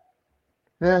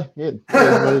 Yeah, it is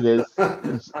what it is.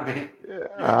 I mean,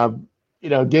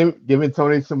 giving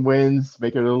Tony some wins,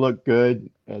 making her look good,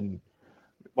 and.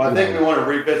 Well, I think we want to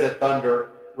revisit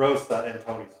Thunder Rosa and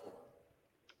Tony Storm.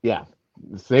 Yeah,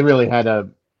 so they really had a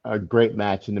great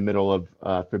match in the middle of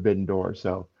Forbidden Door.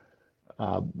 So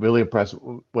really impressed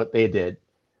with what they did.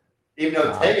 Even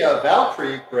though Taya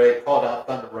Valkyrie Gray called out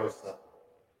Thunder Rosa.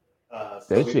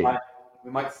 So we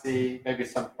might see maybe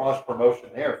some cross promotion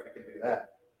there if we can do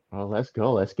that. Well, let's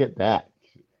go. Let's get that.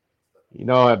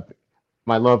 My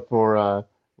love for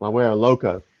Manuela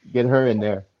Loca. Get her in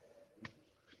there.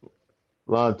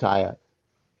 Love Taya.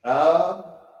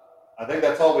 I think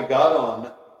that's all we got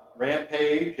on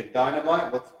Rampage and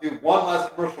Dynamite. Let's do one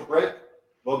last commercial break.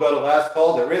 We'll go to last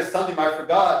call. There is something I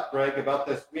forgot, Greg, about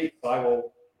this week, so I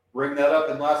will bring that up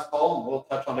in last call, and we'll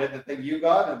touch on anything you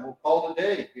got, and we'll call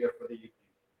today here for the evening.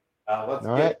 Let's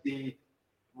get the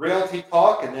realty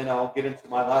talk, and then I'll get into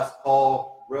my last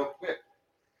call real quick.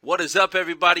 What is up,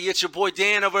 everybody? It's your boy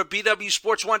Dan over at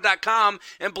BWSports1.com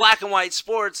and Black and White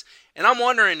Sports. And I'm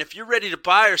wondering if you're ready to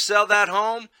buy or sell that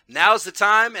home, now's the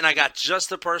time, and I got just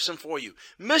the person for you.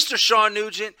 Mr. Sean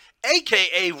Nugent,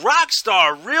 a.k.a.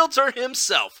 Rockstar Realtor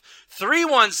himself.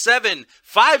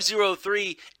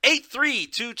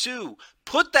 317-503-8322.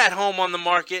 Put that home on the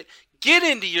market. Get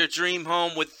into your dream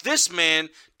home with this man.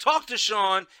 Talk to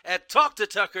Sean at Talk to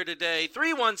Tucker today,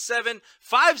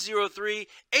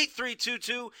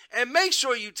 317-503-8322, and make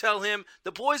sure you tell him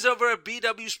the boys over at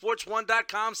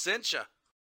BWSports1.com sent you.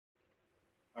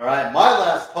 All right, my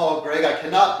last call, Greg. I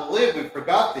cannot believe we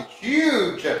forgot the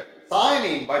huge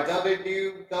signing by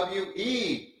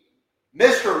WWE.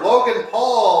 Mr. Logan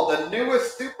Paul, the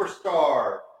newest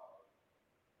superstar.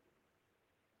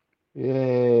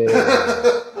 Yay.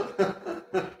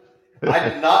 I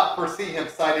did not foresee him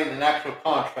signing an actual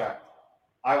contract.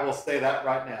 I will say that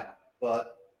right now.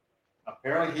 But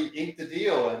apparently he inked the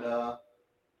deal, and I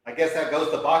guess that goes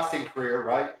to boxing career,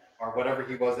 right? Or whatever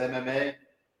he was, MMA.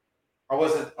 Or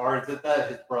is it that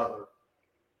his brother?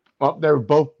 Well, they're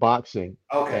both boxing.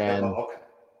 Okay. And okay.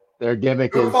 their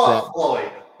gimmick Who is fought that.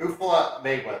 Floyd? Who fought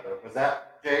Mayweather? Was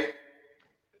that Jake?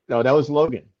 No, that was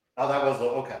Logan. Oh, that was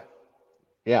okay.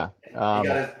 Yeah.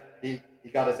 He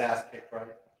got his ass kicked, right?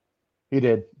 He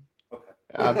did. Okay.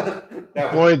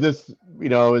 Floyd just,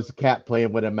 is a cat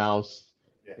playing with a mouse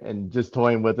and just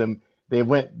toying with him. They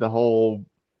went the whole,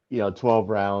 12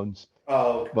 rounds.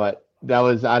 Oh, okay. But that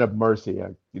was out of mercy.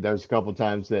 There was a couple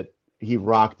times that he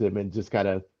rocked him and just kind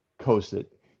of coasted.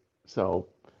 So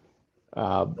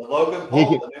the Logan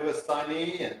Paul, the newest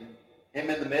signee, and him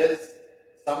and the Miz,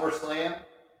 SummerSlam.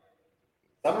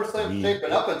 SummerSlam's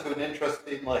shaping up into an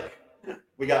interesting,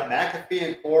 we got McAfee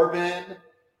and Corbin.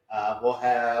 We'll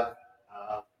have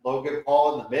Logan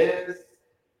Paul and the Miz.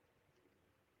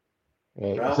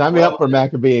 Hey, sign me up for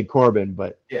McAfee and Corbin,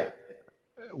 but yeah,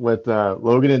 with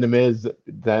Logan and the Miz,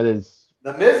 that is.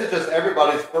 The Miz is just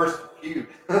everybody's first feud.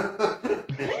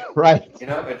 Right.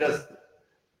 It just,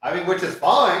 which is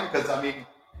fine because,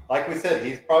 like we said,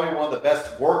 he's probably one of the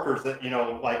best workers that,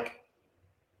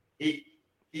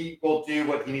 he will do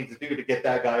what he needs to do to get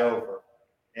that guy over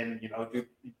and,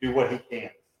 do what he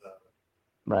can. So.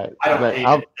 Right. I don't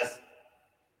hate it.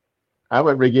 I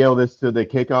would regale this to the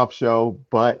kickoff show,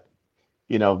 but,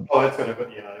 Oh, it's going to go,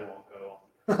 it won't go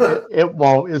on. it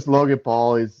won't. It's Logan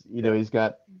Paul. He's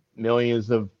got millions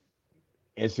of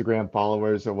Instagram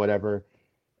followers or whatever.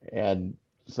 And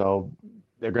so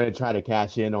they're going to try to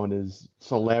cash in on his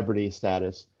celebrity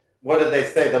status. What did they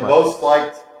say? The most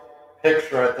liked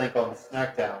picture, I think, on the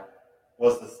SmackDown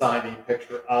was the signing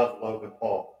picture of Logan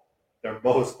Paul. Their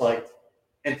most liked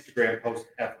Instagram post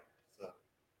ever. So,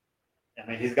 I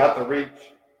mean, he's got the reach.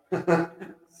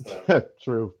 So,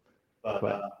 True. but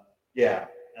But yeah.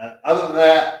 Other than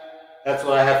that, that's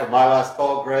what I had for my last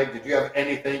call. Greg, did you have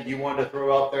anything you wanted to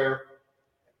throw out there?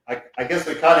 I guess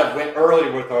we kind of went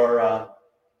early with our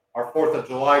 4th of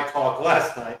July talk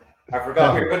last night. I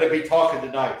forgot we were going to be talking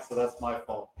tonight, so that's my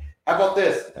fault. How about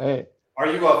this? hey,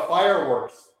 Are you a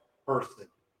fireworks person?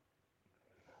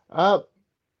 uh,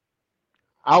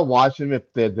 I'll watch them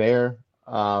if they're there.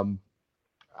 Um,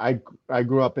 I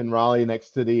grew up in Raleigh next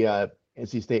to the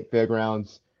NC State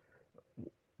Fairgrounds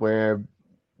where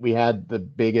we had the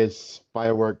biggest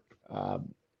firework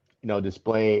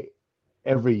display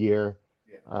every year.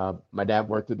 Yeah. My dad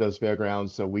worked at those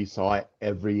fairgrounds, so we saw it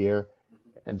every year.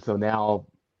 And so now,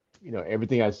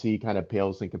 everything I see kind of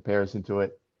pales in comparison to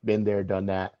it. Been there, done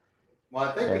that. Well,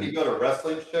 I think when you And go to a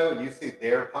wrestling show and you see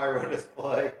their pyro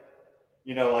display,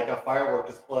 like a firework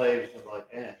display, it's just like,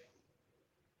 yeah,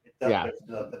 there's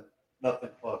nothing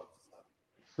close.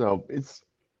 so it's,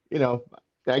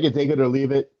 I can take it or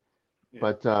leave it. Yeah.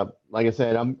 But like I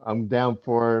said, I'm down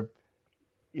for,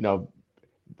 you know,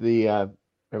 the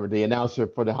remember the announcer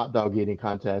for the hot dog eating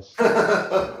contest.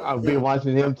 I'll be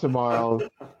watching him tomorrow.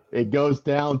 It goes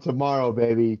down tomorrow,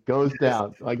 baby. Goes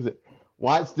down. Like I said,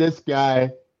 watch this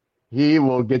guy. He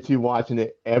will get you watching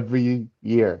it every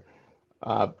year.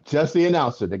 Just the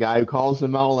announcer, the guy who calls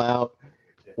them all out.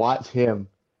 Watch him.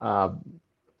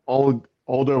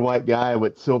 Older white guy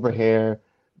with silver hair,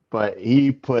 but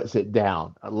he puts it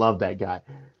down. I love that guy.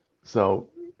 So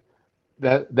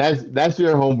that's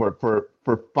your homework for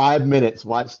 5 minutes.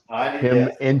 Watch I need him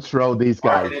yes. intro these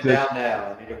guys. Marking it down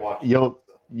now. I need to watch it.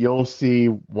 You'll see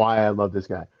why I love this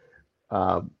guy.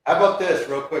 How about this,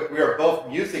 real quick? We are both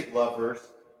music lovers.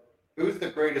 Who's the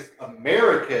greatest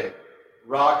American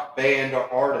rock band or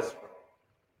artist?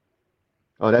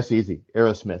 Oh, that's easy.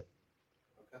 Aerosmith.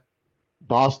 Okay.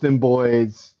 Boston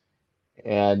Boys,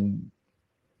 and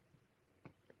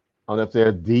I don't know if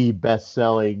they're the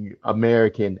best-selling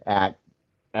American act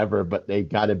ever, but they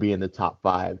got to be in the top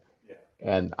 5. Yeah.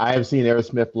 And I have seen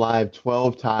Aerosmith live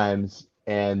 12 times,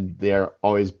 and they're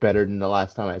always better than the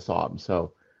last time I saw them.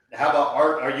 So, How about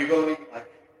art? Are you going to like?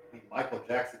 I mean, Michael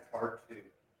Jackson's hard to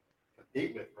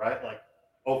compete with, right? Like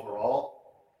overall,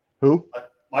 who? like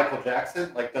Michael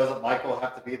Jackson. Like, doesn't Michael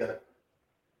have to be the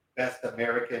best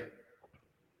American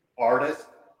artist?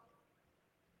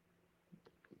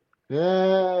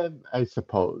 Yeah, I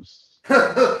suppose.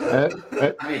 I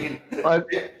mean, But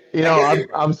I guess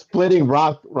I'm splitting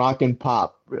rock and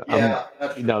pop. yeah,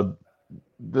 that's true.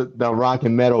 The rock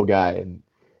and metal guy, and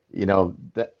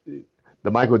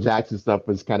the Michael Jackson stuff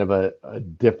was kind of a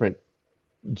different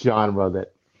genre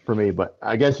that for me. But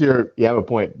I guess you have a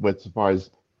point with as far as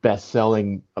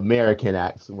best-selling American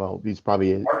acts. Well, he's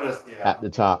probably Artist, at the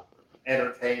top.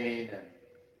 entertaining and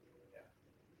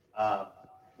yeah.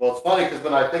 Well, it's funny because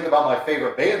when I think about my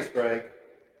favorite bands, Greg,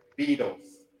 Beatles,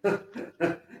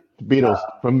 Beatles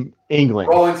from England.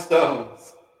 Rolling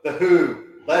Stones, The Who,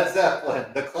 Led Zeppelin,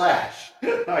 The Clash.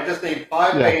 I just named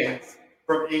 5 bands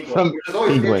from England, which is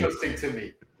always interesting to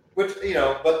me. Which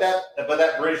but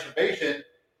that British invasion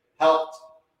helped,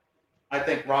 I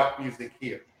think, rock music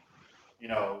here.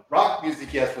 Rock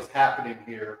music, yes, was happening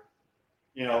here.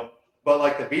 But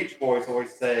like the Beach Boys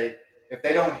always say, if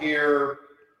they don't hear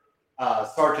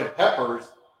Sgt.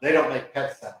 Pepper's, they don't make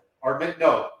Pet Sound.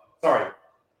 Sorry.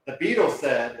 The Beatles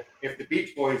said if the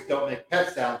Beach Boys don't make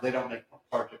Pet Sounds, they don't make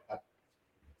Sgt. Pepper.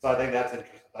 So I think that's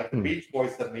interesting. Like the Beach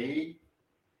Boys to me,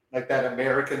 like that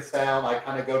American sound, I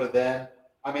kind of go to them.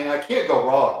 I mean, I can't go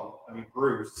wrong. I mean,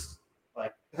 Bruce,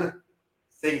 like,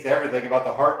 sings everything about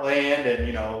the heartland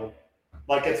and,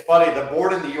 like it's funny, the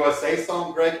Born in the USA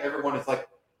song, Greg, everyone is like,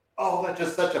 oh, that's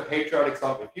just such a patriotic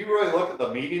song. If you really look at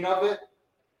the meaning of it,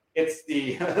 it's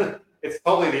it's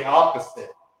totally the opposite.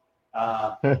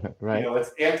 Right.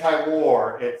 It's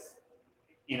anti-war. It's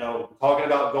talking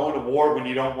about going to war when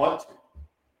you don't want to.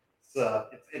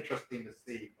 It's interesting to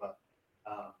see, but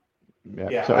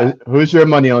yeah. So who's your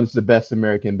money on as the best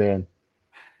American band?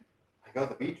 I go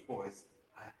the Beach Boys.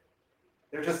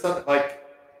 There's just something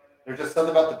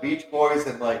about the Beach Boys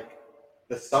and like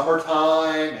the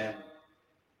summertime and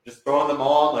just throwing them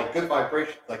on like good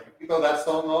vibrations. Like if you throw that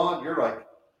song on, you're like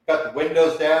got the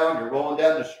windows down, you're rolling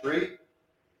down the street.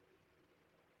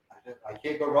 I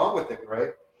can't go wrong with it,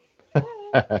 Greg.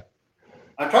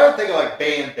 I'm trying to think of like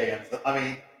bands. I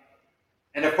mean,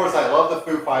 and of course I love the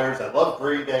Foo Fighters, I love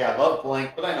Green Day, I love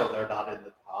Blink, but I know they're not in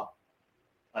the top.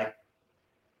 Like,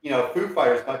 Foo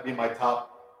Fighters might be my top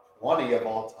 20 of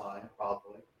all time,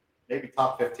 probably. Maybe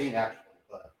top 15, actually.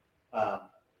 But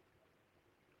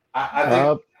I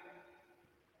think.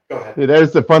 Go ahead.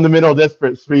 There's the fundamental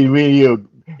difference between you.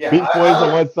 Yeah, Beach Boys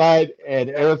on one side and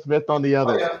Aerosmith on the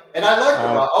other. Oh, yeah. And I like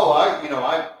the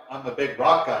rock. I'm a big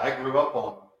rock guy. I grew up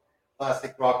on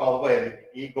classic rock all the way.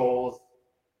 The Eagles.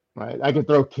 Right. I could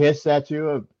throw Kiss at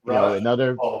you,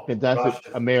 another fantastic Rush.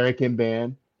 American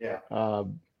band. Yeah.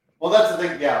 Well, that's the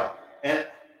thing. Yeah. And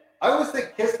I always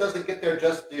think Kiss doesn't get their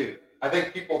just due. I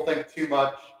think people think too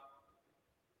much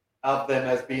of them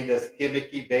as being this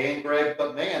gimmicky band, Greg.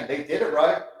 But man, they did it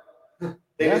right.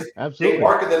 Absolutely. They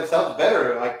market themselves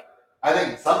better. Like, I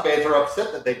think some bands are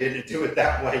upset that they didn't do it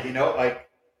that way. Like,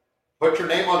 put your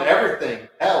name on everything.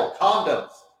 Hell, condoms.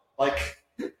 Like,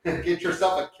 get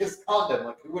yourself a Kiss condom.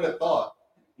 Like, who would have thought?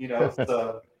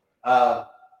 So,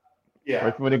 yeah. Or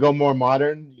if you want to go more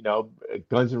modern,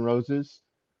 Guns N' Roses,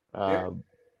 Van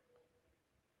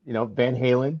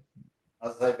Halen. I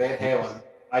was like, Van Halen.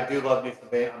 I do love me some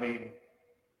Van. I mean,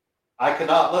 I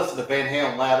cannot listen to Van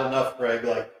Halen loud enough, Greg.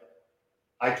 Like,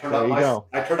 I turned up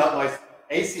my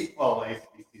AC. Well,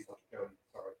 ACDC.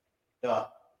 Sorry.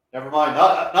 Never mind.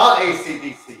 Not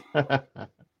ACDC.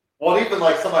 Well, even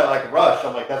like somebody like Rush,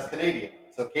 I'm like, that's Canadian,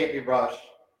 so it can't be Rush.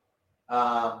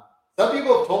 Some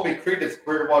people have told me Creedence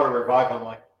Clearwater Revival. I'm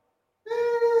like,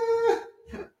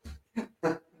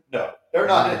 no, they're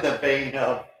not in the vein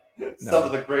of some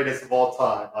of the greatest of all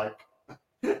time. Like,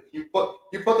 you put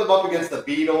them up against the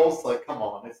Beatles. Like, come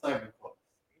on, it's not even close.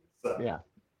 So, yeah.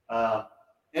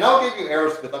 And I'll give you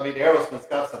Aerosmith. I mean, Aerosmith's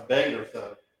got some bangers,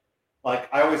 though. Like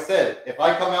I always said, if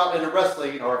I come out in a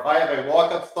wrestling or if I have a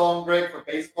walk-up song, Greg, for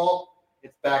baseball,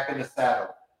 it's Back in the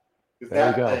Saddle.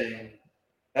 Because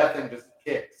that thing just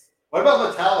kicks. What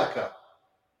about Metallica?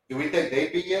 Do we think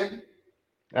they'd be in?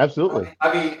 Absolutely.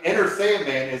 I mean, Enter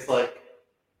Sandman is like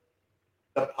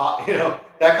the pop,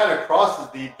 that kind of crosses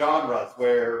the genres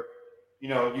where,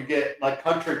 you get like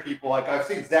country people. Like I've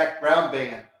seen Zach Brown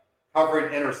band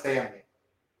covering Enter Sandman.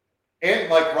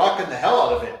 And like rocking the hell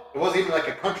out of it. It wasn't even like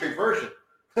a country version.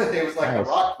 It was like a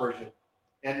rock version.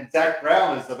 And Zach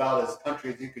Brown is about as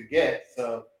country as you could get.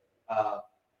 So,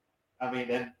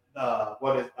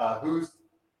 whose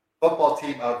football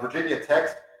team? Virginia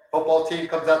Tech's football team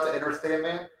comes out to Enter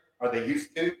Sandman. Are they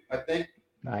used to? I think.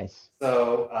 Nice.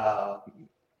 So,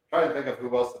 trying to think of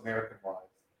who else American-wise.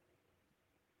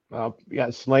 Well, you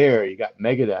got Slayer, you got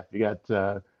Megadeth, you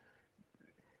got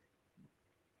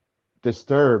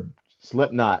Disturbed,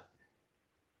 Slipknot,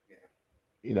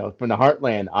 from the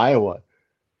Heartland, Iowa.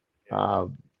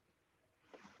 So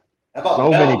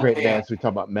many great bands. We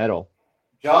talk about metal.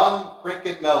 John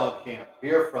Brinken Mellencamp,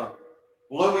 here from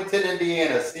Bloomington,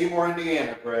 Indiana, Seymour,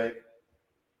 Indiana, Greg.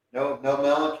 No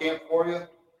Mellencamp for you?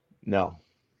 No.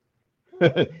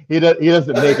 he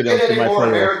doesn't make it into my more playlist.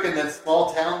 American than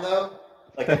small town, though?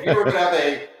 Like, if you were going to have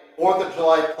a 4th of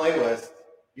July playlist,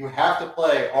 you have to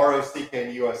play ROCK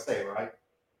in USA, right?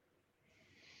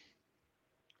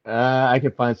 I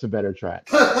can find some better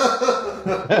tracks.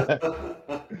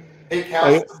 Hey,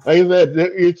 Cal. I said,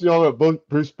 about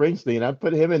Bruce Springsteen. I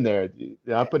put him in there.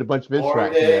 I put a bunch of his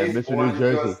tracks in there. Mr. New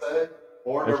Jersey.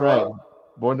 That's right.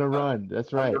 Born to Run.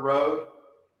 That's right. On the Road.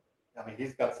 I mean,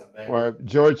 he's got some names. Or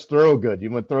George Thorogood.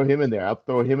 You want to throw him in there? I'll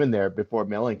throw him in there before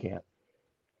Mellencamp.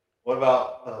 What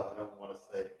about, I don't want to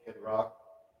say Kid Rock.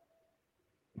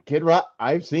 Kid Rock,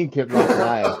 I've seen Kid Rock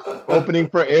live, opening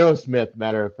for Aerosmith,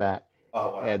 matter of fact.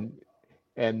 Oh, wow.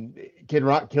 And Kid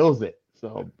Rock kills it.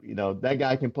 So, that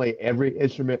guy can play every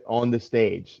instrument on the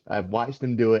stage. I've watched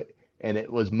him do it, and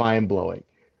it was mind-blowing.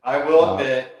 I will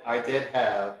admit, I did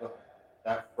have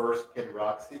that first Kid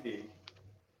Rock CD,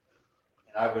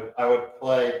 and I would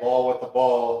play Ball with the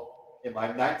Ball in my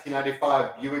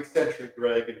 1995 Buick Century,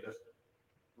 Greg, and just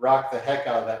rock the heck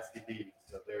out of that CD.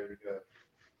 So there you go.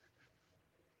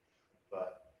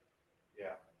 But,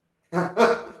 yeah.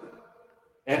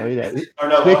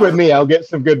 Stick with me. I'll get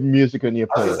some good music on your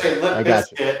playlist. I was going to say, Limp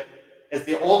Bizkit is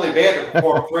the only band to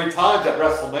perform 3 times at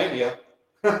WrestleMania.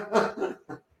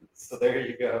 So there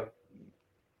you go.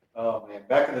 Oh, man.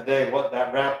 Back in the day,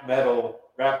 that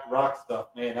rap rock stuff,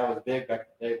 man, that was big back in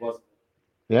the day, wasn't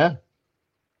it? Yeah.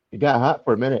 It got hot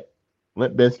for a minute.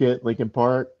 Limp Bizkit, Linkin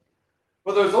Park.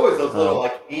 Well, there's always those little,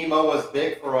 like, emo was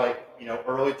big for, like,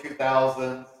 early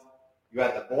 2000s. You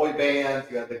had the boy bands.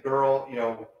 You had the girl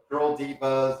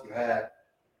divas. You had,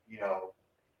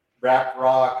 rap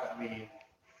rock. I mean,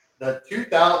 the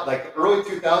early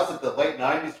 2000s, the late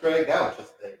 90s, Greg, that was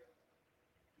just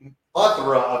a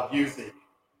plethora of music.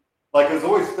 Like, it was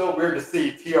always still weird to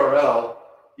see TRL.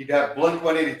 You'd have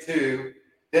Blink-182,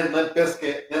 then Limp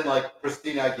Bizkit, then, like,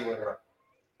 Christina Aguilera.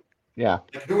 Yeah,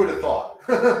 Like, who would have thought?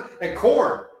 And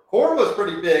Korn was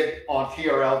pretty big on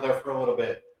TRL there for a little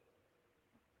bit.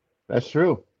 that's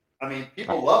true. I mean,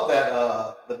 people love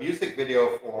that the music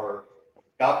video for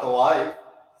 "Got the Life."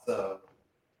 So,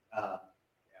 yeah,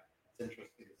 it's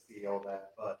interesting to see all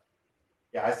that. But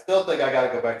yeah, I still think I got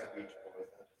to go back to Beach Boys.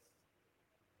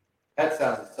 That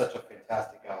sounds like such a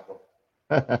fantastic album.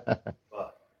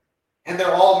 But and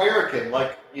they're all American.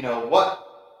 Like, you know what?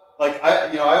 Like,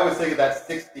 I always think of that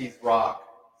 '60s rock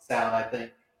sound. I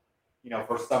think,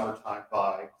 for summertime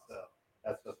vibes. So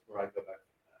that's just where I go back.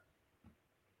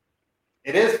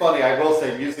 It is funny, I will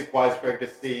say, music-wise, Greg, to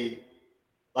see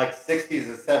like '60s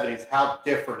and '70s how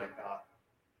different it got.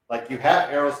 Like, you have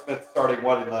Aerosmith starting in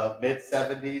the mid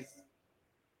 '70s,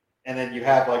 and then you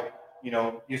have like you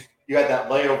had that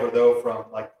layover though from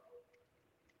like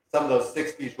some of those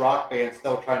 '60s rock bands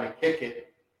still trying to kick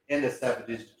it in the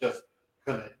 '70s, just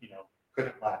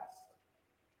couldn't last.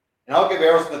 And I'll give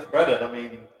Aerosmith credit. I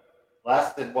mean,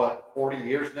 lasted what 40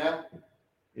 years now,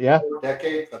 Yeah, 4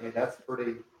 decades. I mean, that's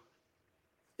pretty.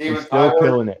 he's Steven still Tyler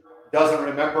killing it. doesn't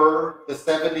remember the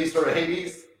 '70s or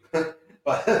 '80s,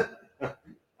 but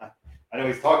I know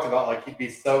he's talked about like he'd be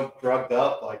so drugged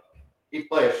up, like he'd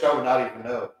play a show and not even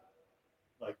know,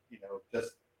 like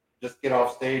just get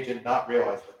off stage and not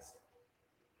realize it.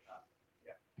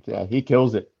 Yeah, he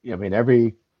kills it. I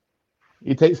mean,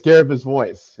 he takes care of his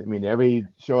voice. I mean, every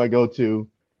show I go to,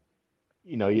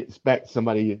 you expect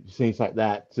somebody who sings like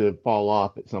that to fall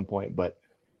off at some point, but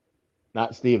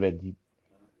not Steven.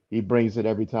 He brings it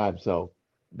every time. So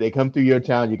they come through your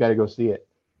town, you got to go see it.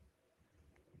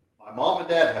 My mom and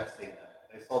dad have seen that.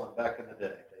 They saw them back in the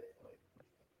day.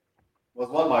 It was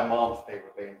one of my mom's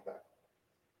favorite bands back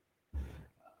then.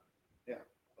 Yeah,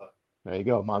 but There you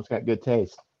go. Mom's got good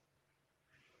taste,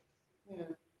 yeah.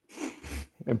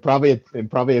 and probably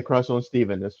a crush on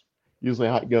Steven. That's usually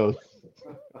how it goes.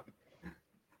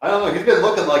 I don't know. He's been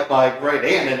looking like my great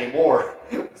aunt anymore.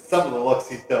 Some of the looks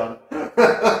he's done,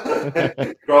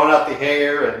 growing out the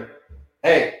hair, and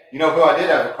hey, you know who I did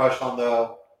have a crush on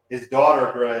though? His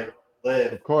daughter, Greg,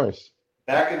 Liv. Of course.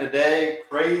 Back in the day,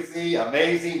 crazy,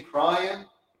 amazing, crying.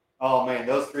 Oh man,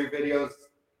 those 3 videos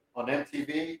on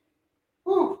MTV,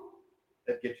 whew,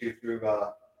 that get you through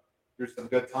some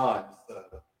good times.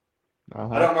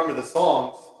 I don't remember the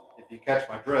songs, if you catch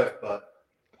my drift, but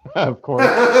Of course.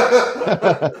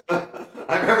 I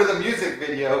remember the music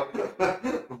video.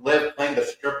 Liv playing the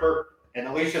stripper and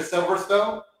Alicia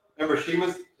Silverstone. Remember,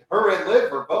 her and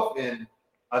Liv were both in,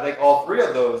 I think, all 3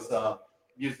 of those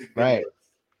music videos. Right.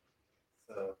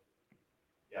 So,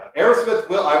 yeah, Aerosmith.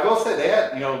 I will say they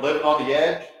had, "Living on the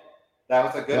Edge." That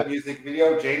was a good Yep. music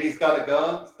video. JD's Got a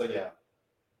Gun. So yeah,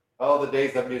 all the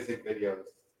days of music videos.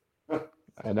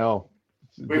 I know.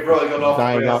 We've really gone off the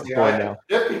dying rails out here. for it now.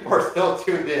 If people are still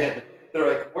tuned in, they're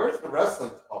like, "Where's the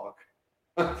wrestling talk?"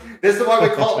 This is why we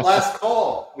call it last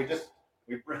call.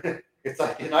 It's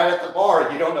like a night at the bar.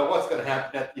 You don't know what's going to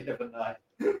happen at the end of the night.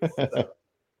 So,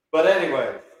 but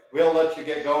anyways, we'll let you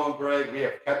get going, Greg. We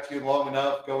have kept you long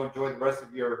enough. Go enjoy the rest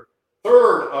of your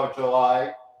 3rd of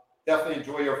July. Definitely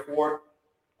enjoy your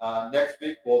 4th. Next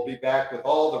week, we'll be back with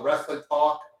all the wrestling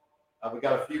talk. We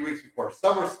got a few weeks before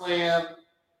SummerSlam.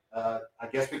 I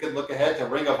guess we could look ahead to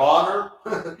Ring of Honor,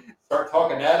 start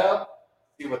talking that up,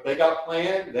 see what they got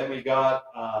planned. Then we got,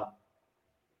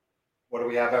 what do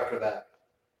we have after that?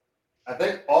 I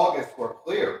think August we're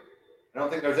clear. I don't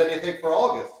think there's anything for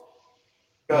August.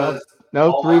 Because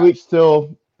No, 3 weeks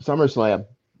till SummerSlam.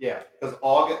 Yeah, because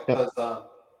August, Yep. because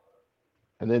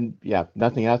And then, yeah,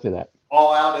 nothing after that.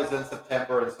 All Out is in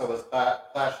September, and so is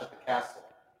Clash at the Castle.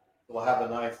 So we'll have a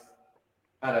nice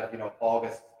kind of,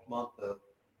 August month.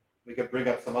 We could bring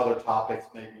up some other topics,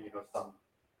 maybe,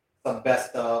 some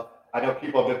best of. I know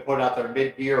people have been putting out their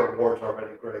mid-year awards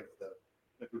already, Greg. So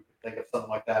if we could think of something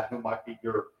like that, who might be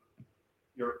your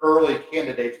early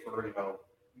candidates for,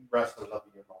 wrestlers of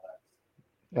the year and all that.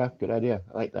 Yeah, good idea.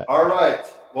 I like that. All right.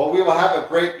 Well, we will have a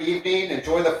great evening.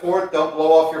 Enjoy the 4th. Don't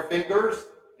blow off your fingers.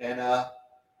 And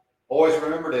always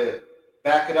remember to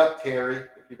back it up, Terry,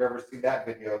 if you've ever seen that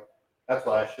video. That's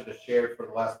what I should have shared for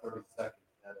the last 30 seconds.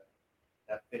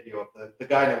 That video of the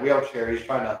guy in a wheelchair. He's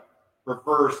trying to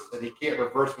reverse, and he can't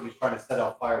reverse when he's trying to set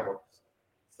off fireworks.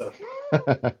 So,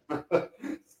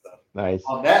 Nice.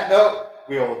 On that note,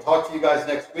 we will talk to you guys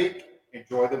next week.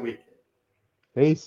 Enjoy the weekend. Peace.